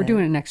 Stop it. We're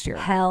doing it next year.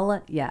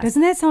 Hell yes.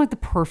 Doesn't that sound like the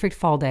perfect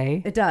fall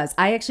day? It does.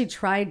 I actually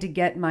tried to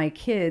get my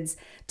kids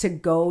to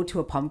go to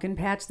a pumpkin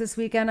patch this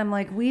weekend. I'm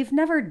like, we've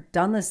never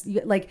done this.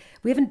 Like,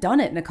 we haven't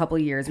done it in a couple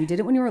of years. We did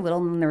it when you were little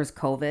and then there was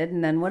COVID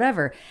and then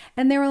whatever.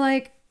 And they were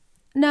like,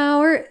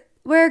 no,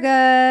 we're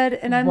good.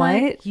 And I'm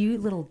like, you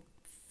little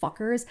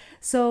fuckers.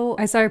 So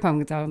I saw your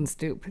pumpkins out on the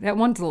stoop. That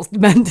one's a little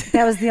demented.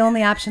 that was the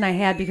only option I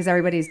had because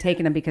everybody's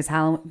taking them because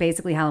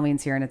basically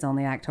Halloween's here and it's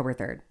only October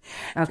 3rd.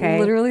 Okay.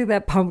 Literally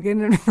that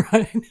pumpkin in front.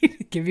 I need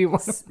to give you one.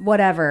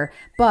 Whatever.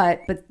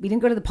 But we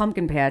didn't go to the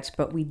pumpkin patch,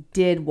 but we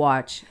did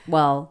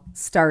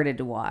started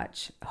to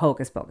watch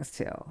Hocus Pocus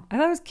 2. I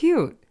thought it was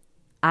cute.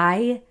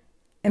 I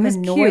am was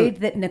annoyed cute.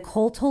 that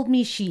Nicole told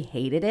me she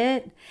hated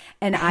it.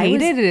 And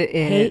Hated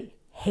it?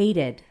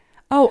 Hated.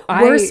 Oh,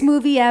 Worst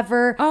movie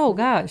ever. Oh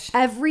gosh.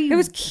 It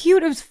was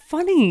cute. It was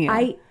funny.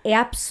 I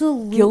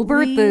absolutely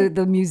Gilbert,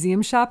 the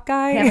museum shop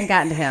guy. haven't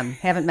gotten to him.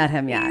 Haven't met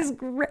him yet. He's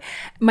great.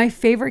 My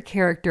favorite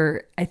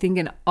character, I think,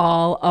 in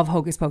all of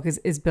Hocus Pocus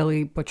is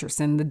Billy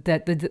Butcherson,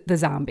 the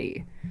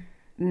zombie.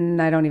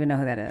 I don't even know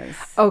who that is.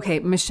 Okay,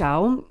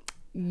 Michelle,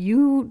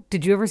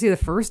 did you ever see the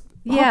first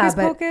Hocus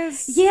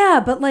Pocus?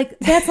 Yeah, but like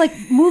that's like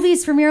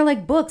movies from here,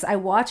 like books. I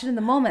watch it in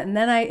the moment and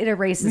then it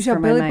erases Michelle,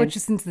 from Billy my mind.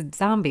 Butcherson's the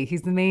zombie.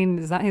 He's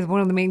he's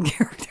one of the main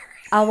characters.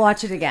 I'll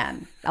watch it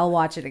again.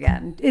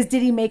 Did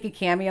he make a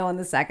cameo in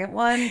the second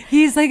one?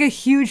 He's like a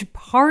huge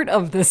part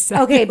of the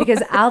set. Okay,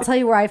 because I'll tell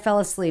you where I fell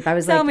asleep. I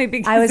was Tell like, me,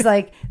 because- I was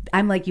like,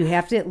 I'm like, you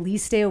have to at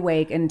least stay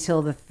awake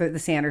until the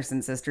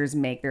Sanderson sisters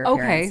make their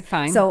appearance. Okay,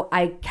 fine. So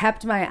I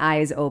kept my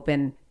eyes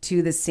open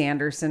to the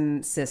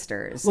Sanderson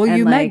sisters. Well, And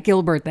you like, met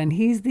Gilbert then.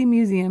 He's the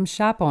museum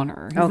shop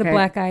owner. He's the Okay.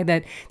 black guy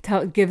that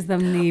gives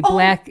them the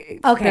black.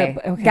 Okay,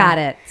 okay. got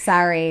it.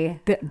 Sorry.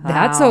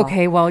 That's Wow.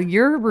 okay. Well,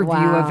 your review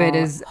of it Wow.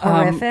 is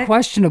Horrific.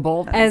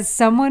 questionable. As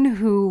someone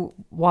who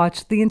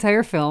watched the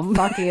entire film.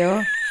 Fuck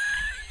you.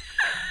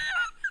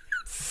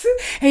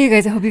 Hey, you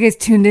guys, I hope you guys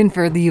tuned in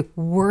for the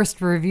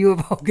worst review of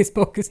Hocus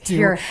Pocus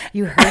 2.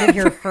 You heard it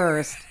here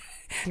first.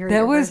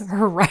 That was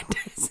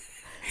horrendous.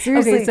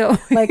 Seriously, Okay, so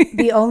like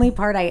the only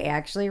part I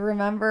actually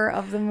remember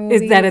of the movie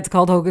is that it's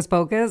called Hocus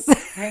Pocus?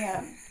 hang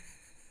on,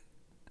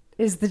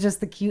 is just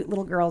the cute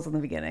little girls in the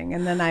beginning,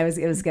 and then it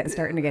was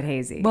starting to get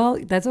hazy. Well,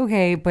 that's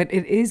okay, but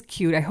it is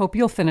cute. I hope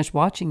you'll finish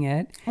watching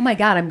it. Oh my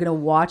god, I'm gonna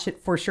watch it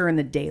for sure in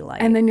the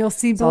daylight, And then you'll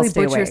see So I'll Billy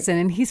stay awake. Butcherson,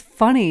 and he's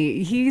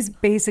funny. He's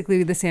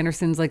basically the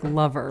Sandersons' like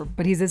lover,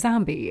 but he's a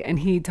zombie, and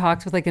he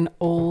talks with like an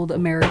old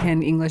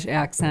American English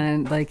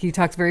accent. Like he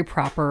talks very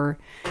proper.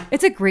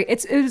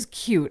 It was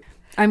cute.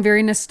 I'm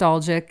very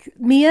nostalgic.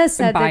 Mia and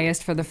said that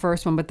biased for the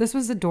first one, but this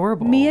was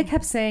adorable. Mia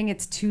kept saying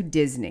it's too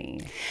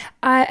Disney.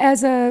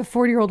 As a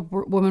 40-year-old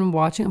woman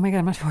watching, oh my God,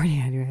 I'm not 40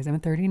 yet, you guys.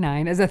 I'm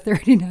 39. As a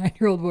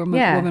 39-year-old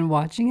woman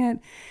watching it,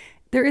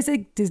 there is a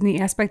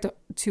Disney aspect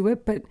to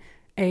it, but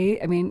I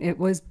mean, it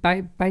was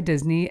by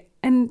Disney,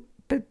 and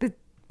but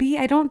B,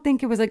 I don't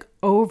think it was like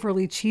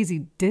overly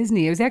cheesy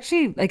Disney. It was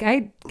actually like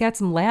I got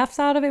some laughs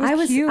out of it. It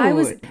was cute. yeah, And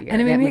it that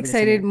made me movie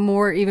excited,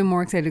 doesn't- even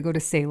more excited to go to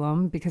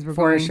Salem because we're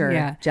For going. sure.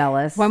 Yeah,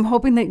 Jealous. Well, I'm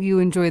hoping that you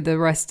enjoyed the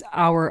rest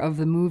hour of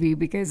the movie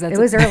because that's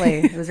It was early.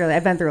 It was early.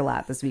 I've been through a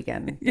lot this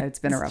weekend. It's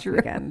been a rough true.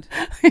 weekend.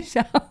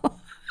 Michelle.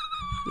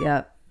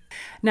 Yep.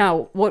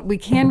 Now, what we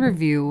can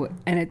review,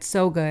 and it's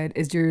so good,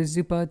 is your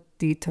zuppa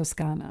di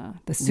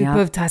Toscana, the soup Yeah.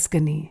 of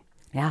Tuscany.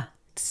 Yeah.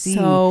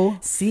 So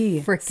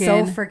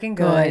freaking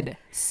good.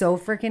 So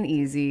freaking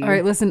easy. All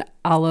right, listen,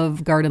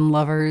 Olive Garden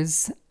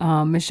lovers.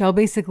 Michelle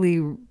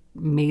basically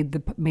made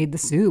the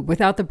soup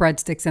without the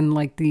breadsticks and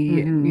like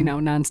the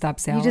nonstop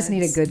salad. You just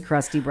need a good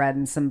crusty bread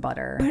and some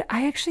butter. But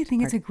I actually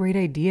think it's a great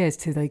idea is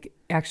to like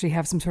actually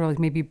have some sort of like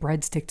maybe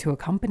breadstick to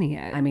accompany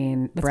it. I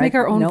mean, let's make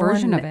our own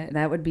version one- of it.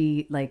 That would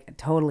be like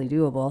totally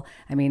doable.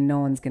 I mean, no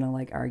one's gonna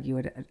like argue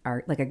it.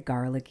 Like a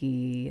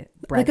garlicky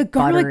bread, Like a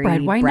garlic buttery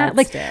bread. Why not?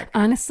 Like breadstick.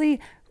 honestly,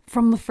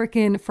 from the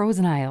freaking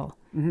frozen aisle,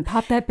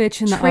 pop that bitch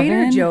in the Trader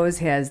oven. Joe's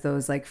has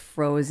those like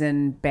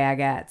frozen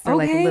baguettes. They're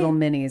like Okay. little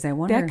minis. I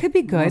wonder That could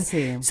be good. We'll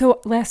see. So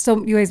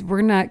you guys,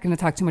 we're not going to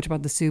talk too much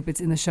about the soup.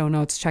 It's in the show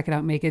notes. Check it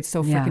out. Make it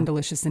so freaking Yeah.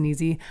 delicious and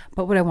easy.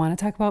 But what I want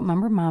to talk about,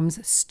 remember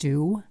Mom's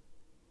stew?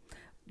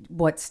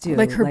 What stew?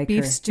 Like her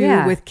beef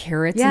stew with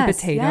carrots and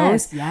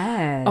potatoes.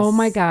 Yes. Oh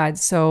my God.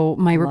 So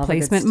my Love a good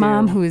replacement stew.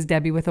 mom, who is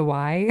Debbie with a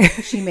Y,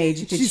 She made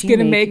you. she's going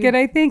to make it,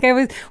 I think.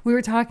 We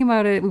were talking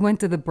about it. We went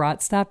to the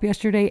Brat Stop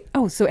yesterday.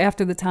 Oh, so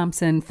after the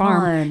Thompson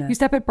farm, Fun. you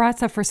stop at Brat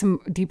Stop for some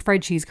deep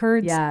fried cheese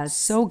curds. Yes.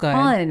 So good.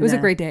 Fun. It was a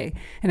great day.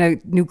 And a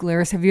New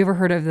Glarus. Have you ever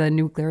heard of the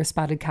New Glarus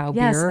Spotted Cow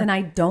Yes, beer? and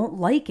I don't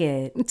like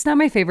it. It's not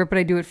my favorite, but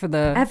I do it for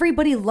the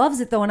Everybody loves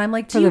it though, and I'm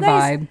like, do For you the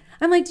guys? vibe.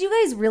 I'm like, do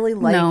you guys really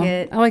like no,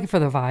 it? I like it for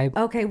the vibe.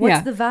 Okay, what's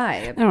Yeah. the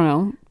vibe? I don't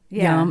know.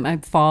 Yeah.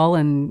 Yum, fall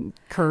and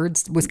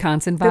curds,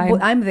 Wisconsin vibe.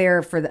 I'm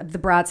there for the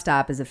Brat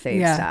Stop is a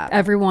fave stop.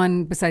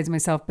 Everyone besides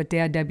myself, but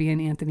Dad, Debbie,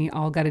 and Anthony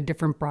all got a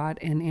different brat,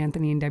 and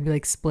Anthony and Debbie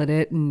like split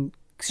it and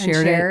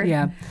shared it.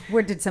 Yeah.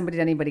 Where did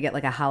anybody get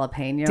like a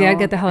jalapeno? Dad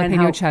got the And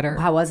jalapeno cheddar.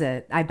 How was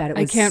it? I bet it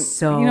was I can't.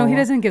 so. He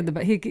doesn't give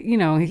the. He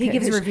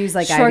gives reviews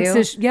like I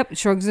shrugs do.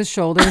 Shrugs his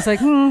shoulders. It's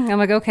like, I'm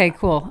like, okay,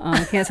 cool.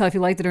 I can't tell if you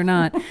liked it or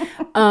not.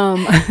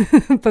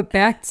 But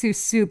back to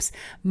soups.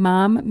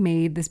 Mom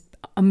made this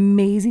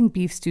amazing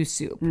beef stew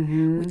soup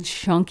with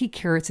chunky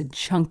carrots and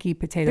chunky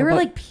potato. There were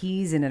like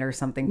peas in it or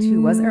something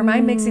too, wasn't? Or am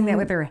I mixing that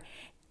with her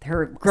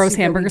gross soup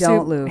that hamburger we don't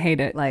soup. lose? Hate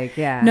it. Like,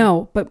 yeah.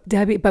 No, but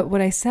Debbie,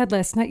 what I said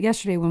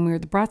yesterday when we were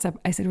at the Brat Stop,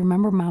 I said,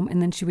 remember Mom?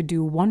 And then she would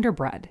do Wonder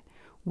Bread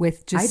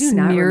with just I do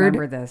not smeared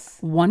remember this.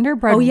 Wonder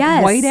Bread, Oh,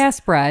 yes. white ass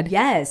bread,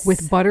 Yes.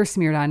 with butter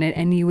smeared on it,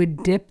 and you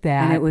would dip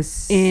that And it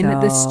was in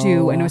the so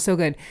stew, and it was so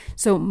good.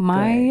 So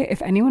if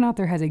anyone out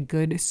there has a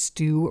good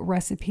stew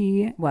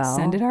recipe, Well-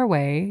 send it our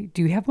way.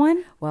 Do you have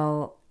one?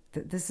 Well,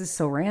 this is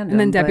so random. And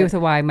then Debbie but with a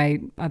Y,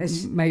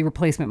 my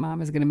replacement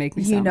mom, is going to make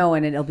me some.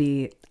 and it'll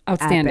be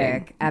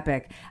Outstanding.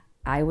 Epic.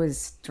 I was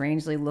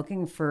strangely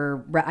looking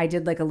I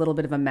did like a little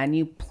bit of a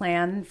menu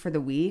plan for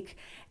the week,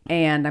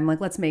 and I'm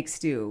like, let's make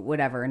stew,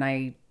 whatever. And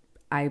I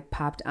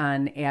popped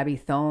on Abby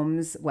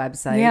Thome's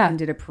website and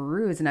did a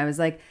peruse, and I was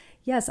like,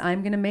 yes,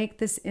 I'm going to make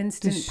this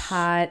instant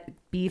pot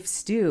beef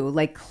stew,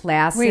 like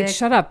classic. Wait,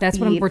 shut up. That's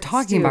what beef we're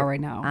talking stew. about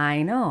right now.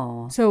 I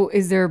know. So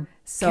is there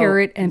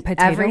carrot and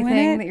potato everything in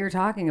it? that you're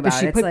talking about. Does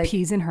she It's put like,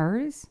 peas in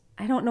hers?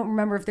 I don't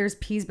remember if there's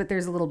peas, but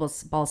there's a little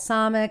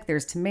balsamic,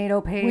 there's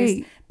tomato paste,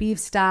 Wait. beef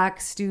stock,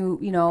 stew,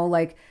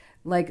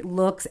 like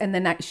looks, and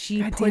then she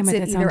God puts damn it, it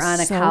that either on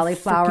sounds a so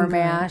cauliflower freaking good.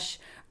 mash,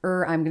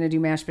 or I'm going to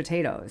do mashed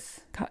potatoes.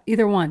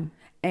 Either one.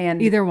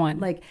 And Either one.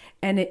 Like,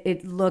 and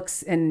it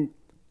looks, and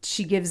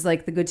she gives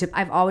like the good tip.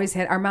 I've always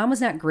had, our mom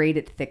was not great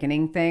at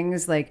thickening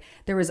things. Like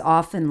there was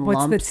often What's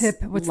lumps. the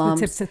tip? What's the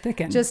tip to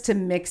thicken? Just to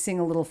mixing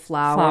a little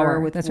flour Flour,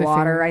 with that's what I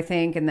water, figured. I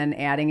think, and then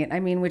adding it.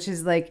 I mean, which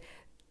is like,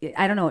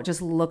 I don't know. It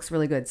just looks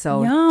really good.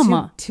 So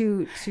Yum.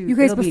 to You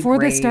guys, it'll be before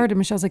this great. started,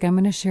 Michelle's like, I'm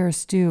going to share a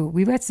stew.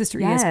 We've got Sister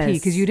Yes. ESP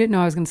because you didn't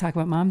know I was going to talk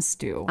about Mom's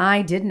stew.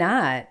 I did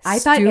not. I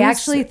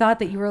Stews? thought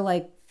that you were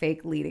like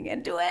fake leading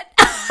into it.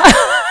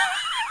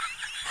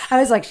 I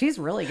was like, she's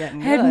really getting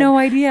good. I had no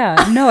idea.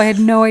 No, I had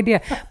no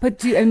idea.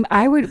 But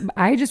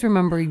I just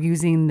remember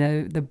using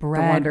the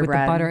bread Wonder with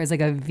Bread. the butter as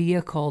like a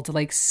vehicle to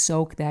like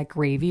soak that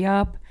gravy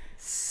up.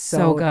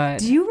 So good.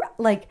 Do you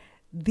like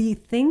the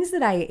things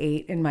that I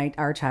ate in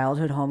our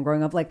childhood home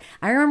growing up? Like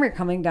I remember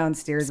coming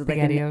downstairs with like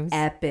an SpaghettiOs.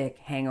 epic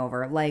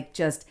hangover, like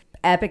just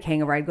epic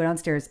hangover. I'd go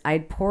downstairs,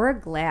 I'd pour a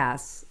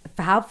glass.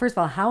 First of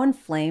all, how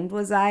inflamed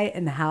was I,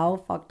 and how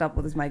fucked up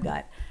was my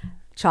gut?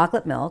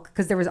 Chocolate milk,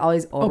 because there was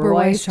always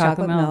Oberweis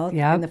chocolate milk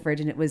yep. in the fridge,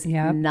 and it was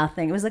Yep.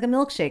 nothing. It was like a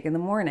milkshake in the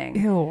morning.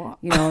 Ew.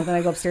 Then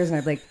I go upstairs and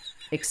I'd like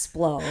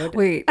explode.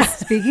 Wait,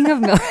 speaking of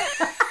milk,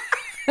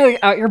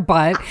 out your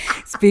butt.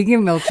 Speaking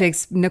of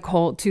milkshakes,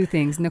 Nicole, two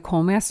things.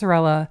 Nicole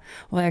Massarella,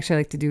 well, actually, I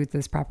like to do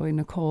this properly.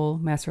 Nicole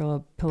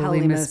Massarella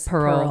Pilimus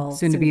Pearl,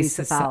 soon to be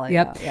Cephalo.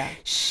 Yep. Yeah.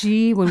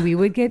 She, when we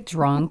would get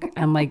drunk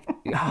and like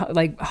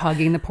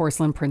hugging the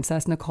porcelain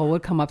princess, Nicole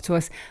would come up to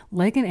us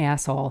like an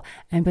asshole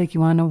and be like, "You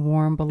want a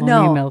warm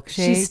bologna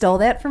milkshake?" She stole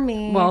that from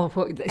me. Well,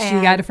 she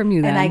got it from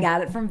you then. And I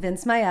got it from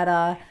Vince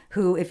Maeta,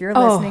 who, if you're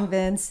listening,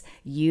 Vince,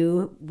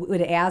 you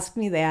would ask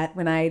me that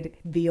when I'd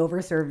be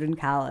overserved in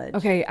college.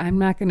 Okay, I'm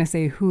not going to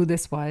say who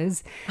this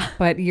was,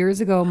 but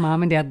years ago,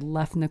 Mom and Dad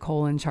left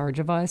Nicole in charge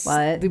of us.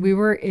 What? We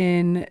were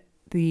in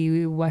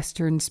the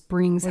Western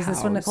Springs Was house.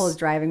 this when Nicole was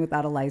driving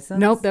without a license?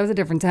 Nope, that was a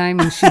different time.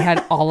 And she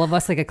had all of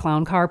us like a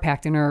clown car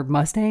packed in her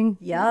Mustang.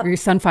 Yep. Or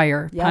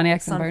Sunfire, Yep, Pontiac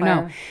Sunfire. No.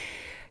 Sunfire.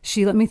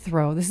 She let me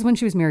throw, this is when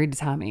she was married to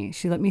Tommy.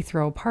 She let me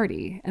throw a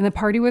party. And the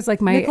party was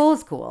like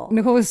Nicole's cool.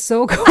 Nicole was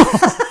so cool.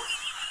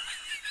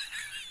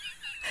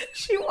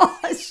 She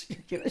was. She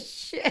didn't give a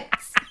shit.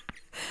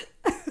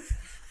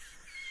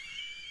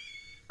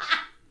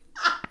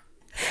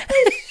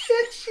 The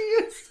shit she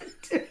used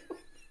to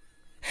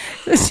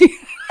do.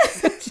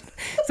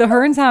 So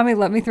her and Tommy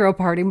let me throw a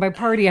party. And by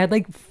party, I had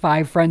like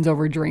 5 friends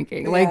over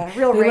drinking. Like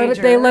real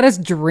ranger. they let us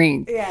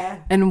drink. Yeah.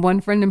 And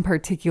one friend in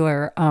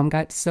particular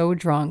got so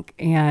drunk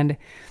and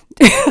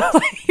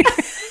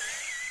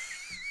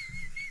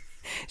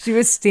She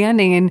was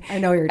standing, and I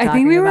know what you're I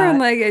think we talking were in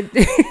about.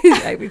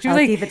 like she was I'll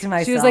like keep it to she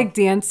was myself. like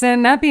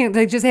dancing, not being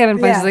like just having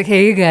fun. Yeah. She's like,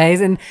 "Hey, you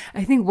guys," and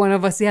I think one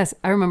of us, yes,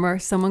 I remember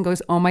someone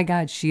goes, "Oh my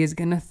God, she is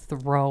gonna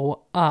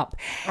throw up."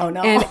 Oh,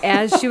 no. And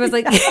as she was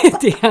like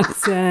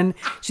dancing,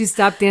 she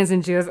stopped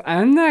dancing. She goes,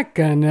 "I'm not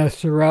gonna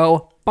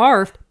throw."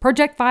 Barfed,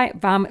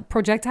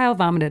 projectile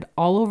vomited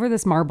all over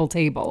this marble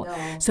table.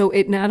 No. So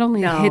it not only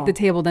No. hit the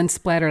table, then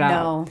splattered out.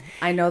 No,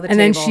 I know the And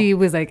table. then she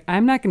was like,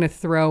 I'm not going to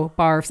throw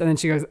barfs. And then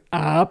she goes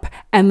up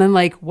and then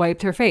like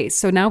wiped her face.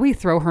 So now we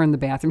throw her in the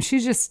bathroom.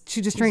 She just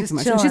drinks too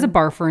much. And she's a chilling.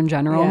 barfer in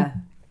general. Yeah.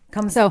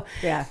 So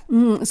yeah.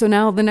 So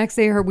now the next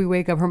day we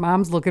wake up, her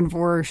mom's looking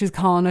for her. She's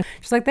calling her.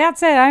 She's like,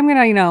 that's it. I'm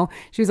going to,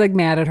 she was like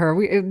mad at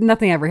her.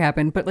 Nothing ever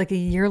happened. But like a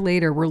year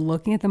later, we're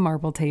looking at the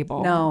marble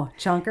table. No,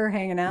 chunker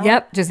hanging out.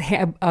 Yep. Just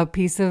a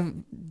piece of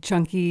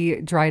chunky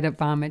dried up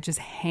vomit just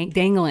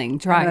dangling, I'm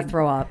dried. gonna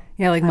throw up.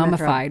 Yeah, like I'm gonna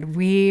throw up. mummified.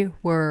 We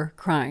were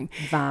crying.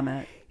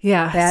 Vomit.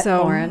 Yeah. That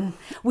so Lauren.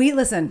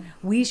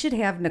 We should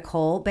have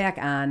Nicole back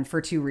on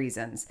for 2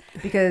 reasons.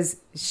 Because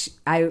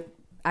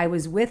I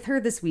was with her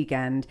this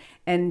weekend,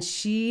 and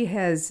she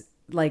has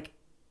like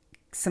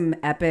some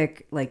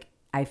epic, like,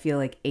 I feel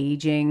like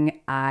aging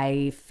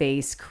eye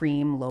face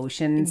cream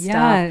lotion stuff.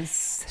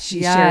 Yes.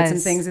 She shared some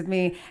things with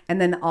me.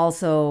 And then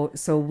also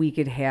so we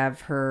could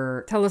have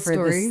her Tell us for the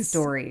stories.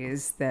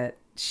 stories that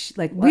she,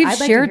 like We've I'd like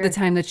to shared hear- the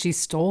time that she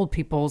stole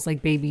people's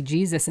like baby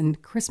Jesus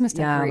and Christmas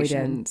Yeah, we did.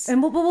 decorations.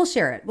 And we'll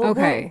share it.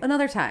 Okay.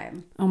 Another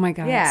time. Oh my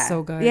God, Yeah. it's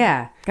so good.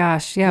 Yeah.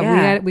 Gosh, yeah,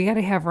 Yeah. we got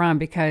to have her on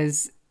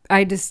because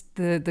I just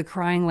the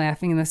crying,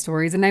 laughing, and the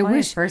stories, and I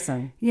Funniest wish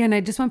person. Yeah, and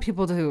I just want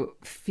people to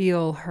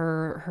feel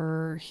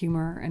her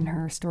humor and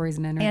her stories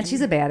and energy. And she's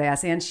a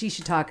badass, and she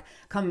should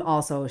come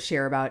also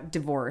share about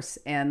divorce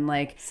and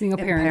like Single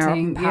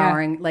parenting,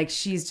 empowering. Like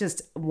she's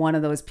just one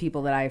of those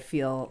people that I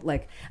feel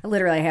like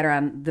literally I had her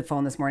on the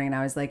phone this morning and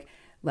I was like,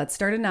 let's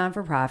start a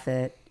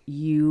non-for-profit.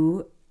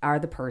 You are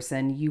the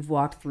person, you've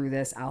walked through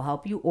this. I'll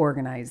help you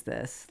organize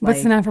this. What's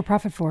like, the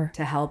non-for-profit for?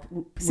 to help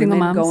Single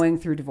women moms? going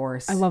through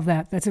divorce. I love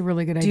that. That's a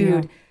really good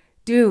idea.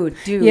 Dude.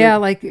 Yeah,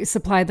 like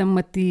supply them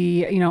with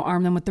the,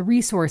 arm them with the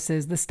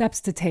resources, the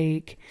steps to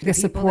take, the people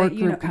support that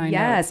you group know- kind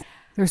yes. of.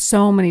 There's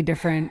so many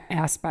different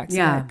aspects.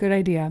 Yeah. Of it. Good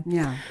idea.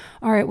 Yeah.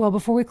 All right. Well,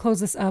 before we close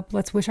this up,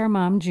 let's wish our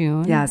mom,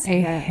 June, Yes.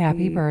 a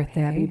happy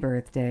birthday. Happy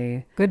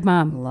birthday. Good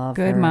mom. Love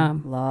Good her.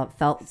 mom.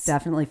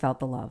 Definitely felt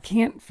the love.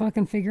 Can't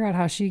fucking figure out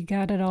how she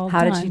got it all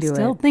How done. did she do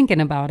Still it? thinking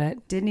about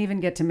it. Didn't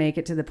even get to make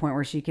it to the point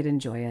where she could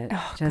enjoy it.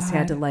 Just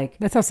had to like,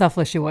 That's how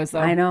selfless she was,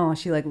 though. I know,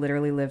 she like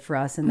literally lived for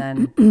us and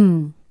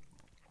then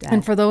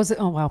And for those,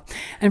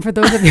 and for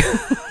those of you,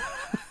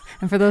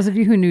 and for those of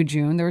you who knew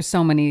June, there were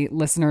so many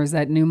listeners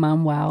that knew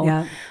Mom well.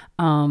 Yeah.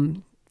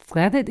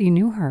 Glad that you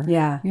knew her.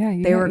 Yeah. Yeah.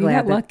 They were glad You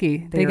got that-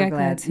 lucky. they were got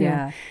glad, too.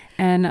 yeah.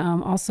 And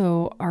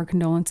also, our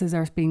condolences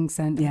are being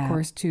sent, Yeah. of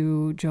course,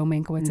 to Joe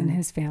Mankiewicz and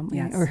his family,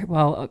 Yes.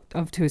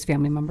 to his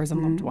family members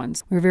and loved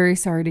ones. We're very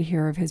sorry to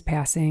hear of his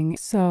passing.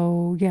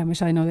 So, yeah,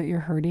 Michelle, I know that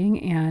you're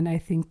hurting, and I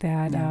think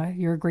that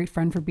you're a great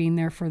friend for being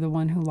there for the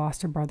one who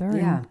lost her brother.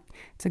 Yeah. And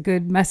it's a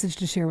good message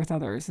to share with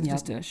others, is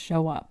just to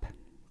show up.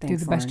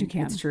 Thanks, do the best Lauren. you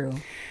can. It's true.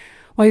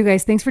 Well, you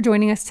guys, thanks for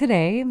joining us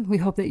today. We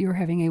hope that you're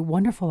having a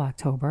wonderful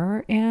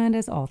October. And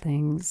as all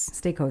things,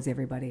 Stay cozy,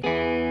 everybody.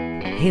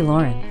 Hey,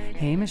 Lauren.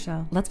 Hey,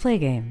 Michelle. Let's play a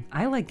game.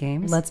 I like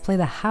games. Let's play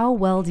the How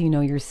Well Do You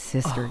Know Your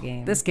Sister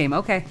game. This game,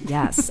 okay.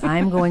 Yes,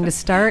 I'm going to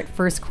start.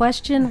 First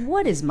question,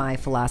 what is my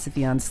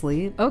philosophy on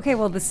sleep? Okay,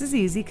 well, this is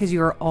easy because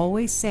you are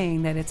always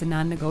saying that it's a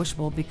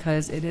non-negotiable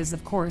because it is,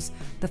 of course,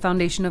 the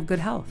foundation of good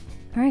health.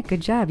 All right,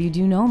 good job. You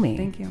do know me.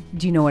 Thank you.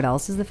 Do you know what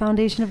else is the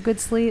foundation of good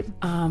sleep?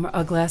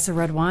 A glass of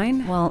red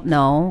wine. Well,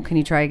 no. Can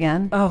you try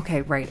again?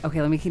 Okay, right.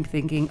 Okay, let me keep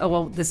thinking. Oh,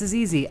 well, this is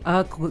easy.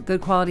 A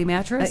good quality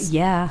mattress.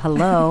 Yeah,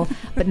 hello.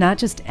 But not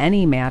just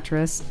any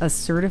mattress, a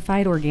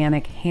certified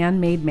organic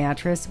handmade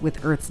mattress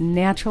with Earth's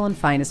natural and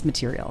finest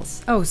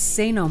materials. Oh,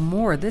 say no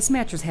more. This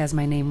mattress has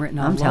my name written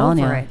all I'm telling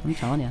you. over it. I'm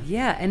telling you.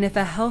 Yeah, and if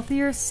a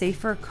healthier,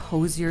 safer,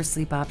 cozier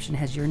sleep option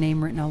has your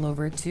name written all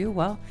over it too,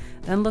 well,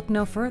 then look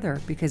no further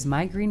because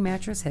My Green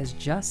Mattress has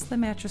just the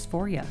mattress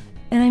for you.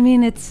 And I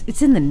mean,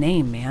 it's in the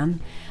name, man.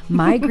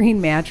 My Green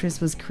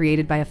Mattress was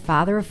created by a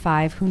father of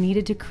 5 who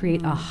needed to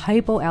create a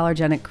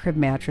hypoallergenic crib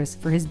mattress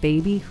for his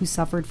baby who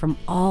suffered from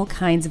all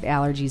kinds of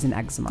allergies and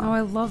eczema. Oh,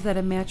 I love that,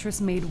 a mattress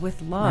made with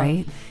love.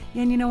 Right?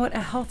 Yeah, and you know what? A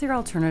healthier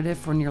alternative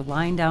for when you're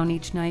lying down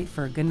each night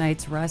for a good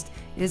night's rest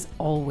is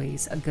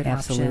always a good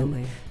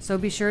Absolutely. option. So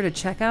be sure to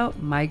check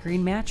out My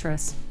Green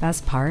Mattress.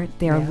 Best part,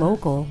 they are Yeah.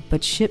 local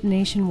but ship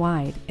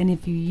nationwide. And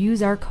if you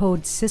use our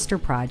code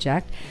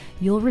SISTERPROJECT,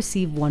 you'll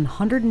receive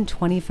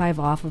 $125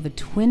 off of a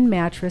twin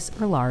mattress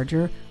or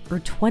larger, or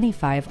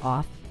 $25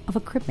 off of a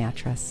crib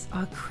mattress.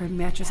 A crib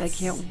mattress. I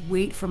can't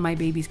wait for my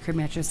baby's crib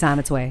mattress. It's on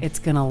its way. It's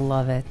going to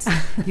love it.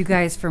 You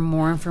guys, for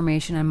more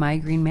information on My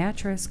Green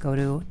Mattress, go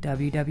to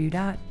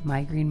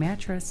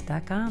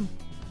www.mygreenmattress.com.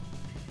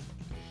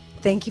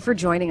 Thank you for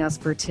joining us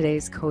for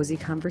today's cozy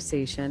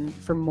conversation.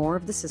 For more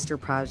of The Sister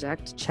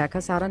Project, check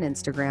us out on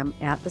Instagram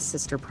at The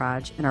Sister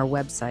Proj and our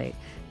website,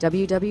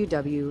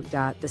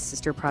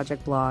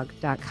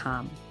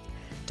 www.thesisterprojectblog.com.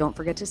 Don't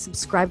forget to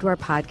subscribe to our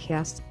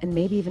podcast and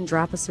maybe even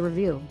drop us a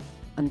review.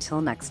 Until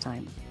next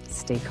time,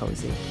 stay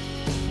cozy.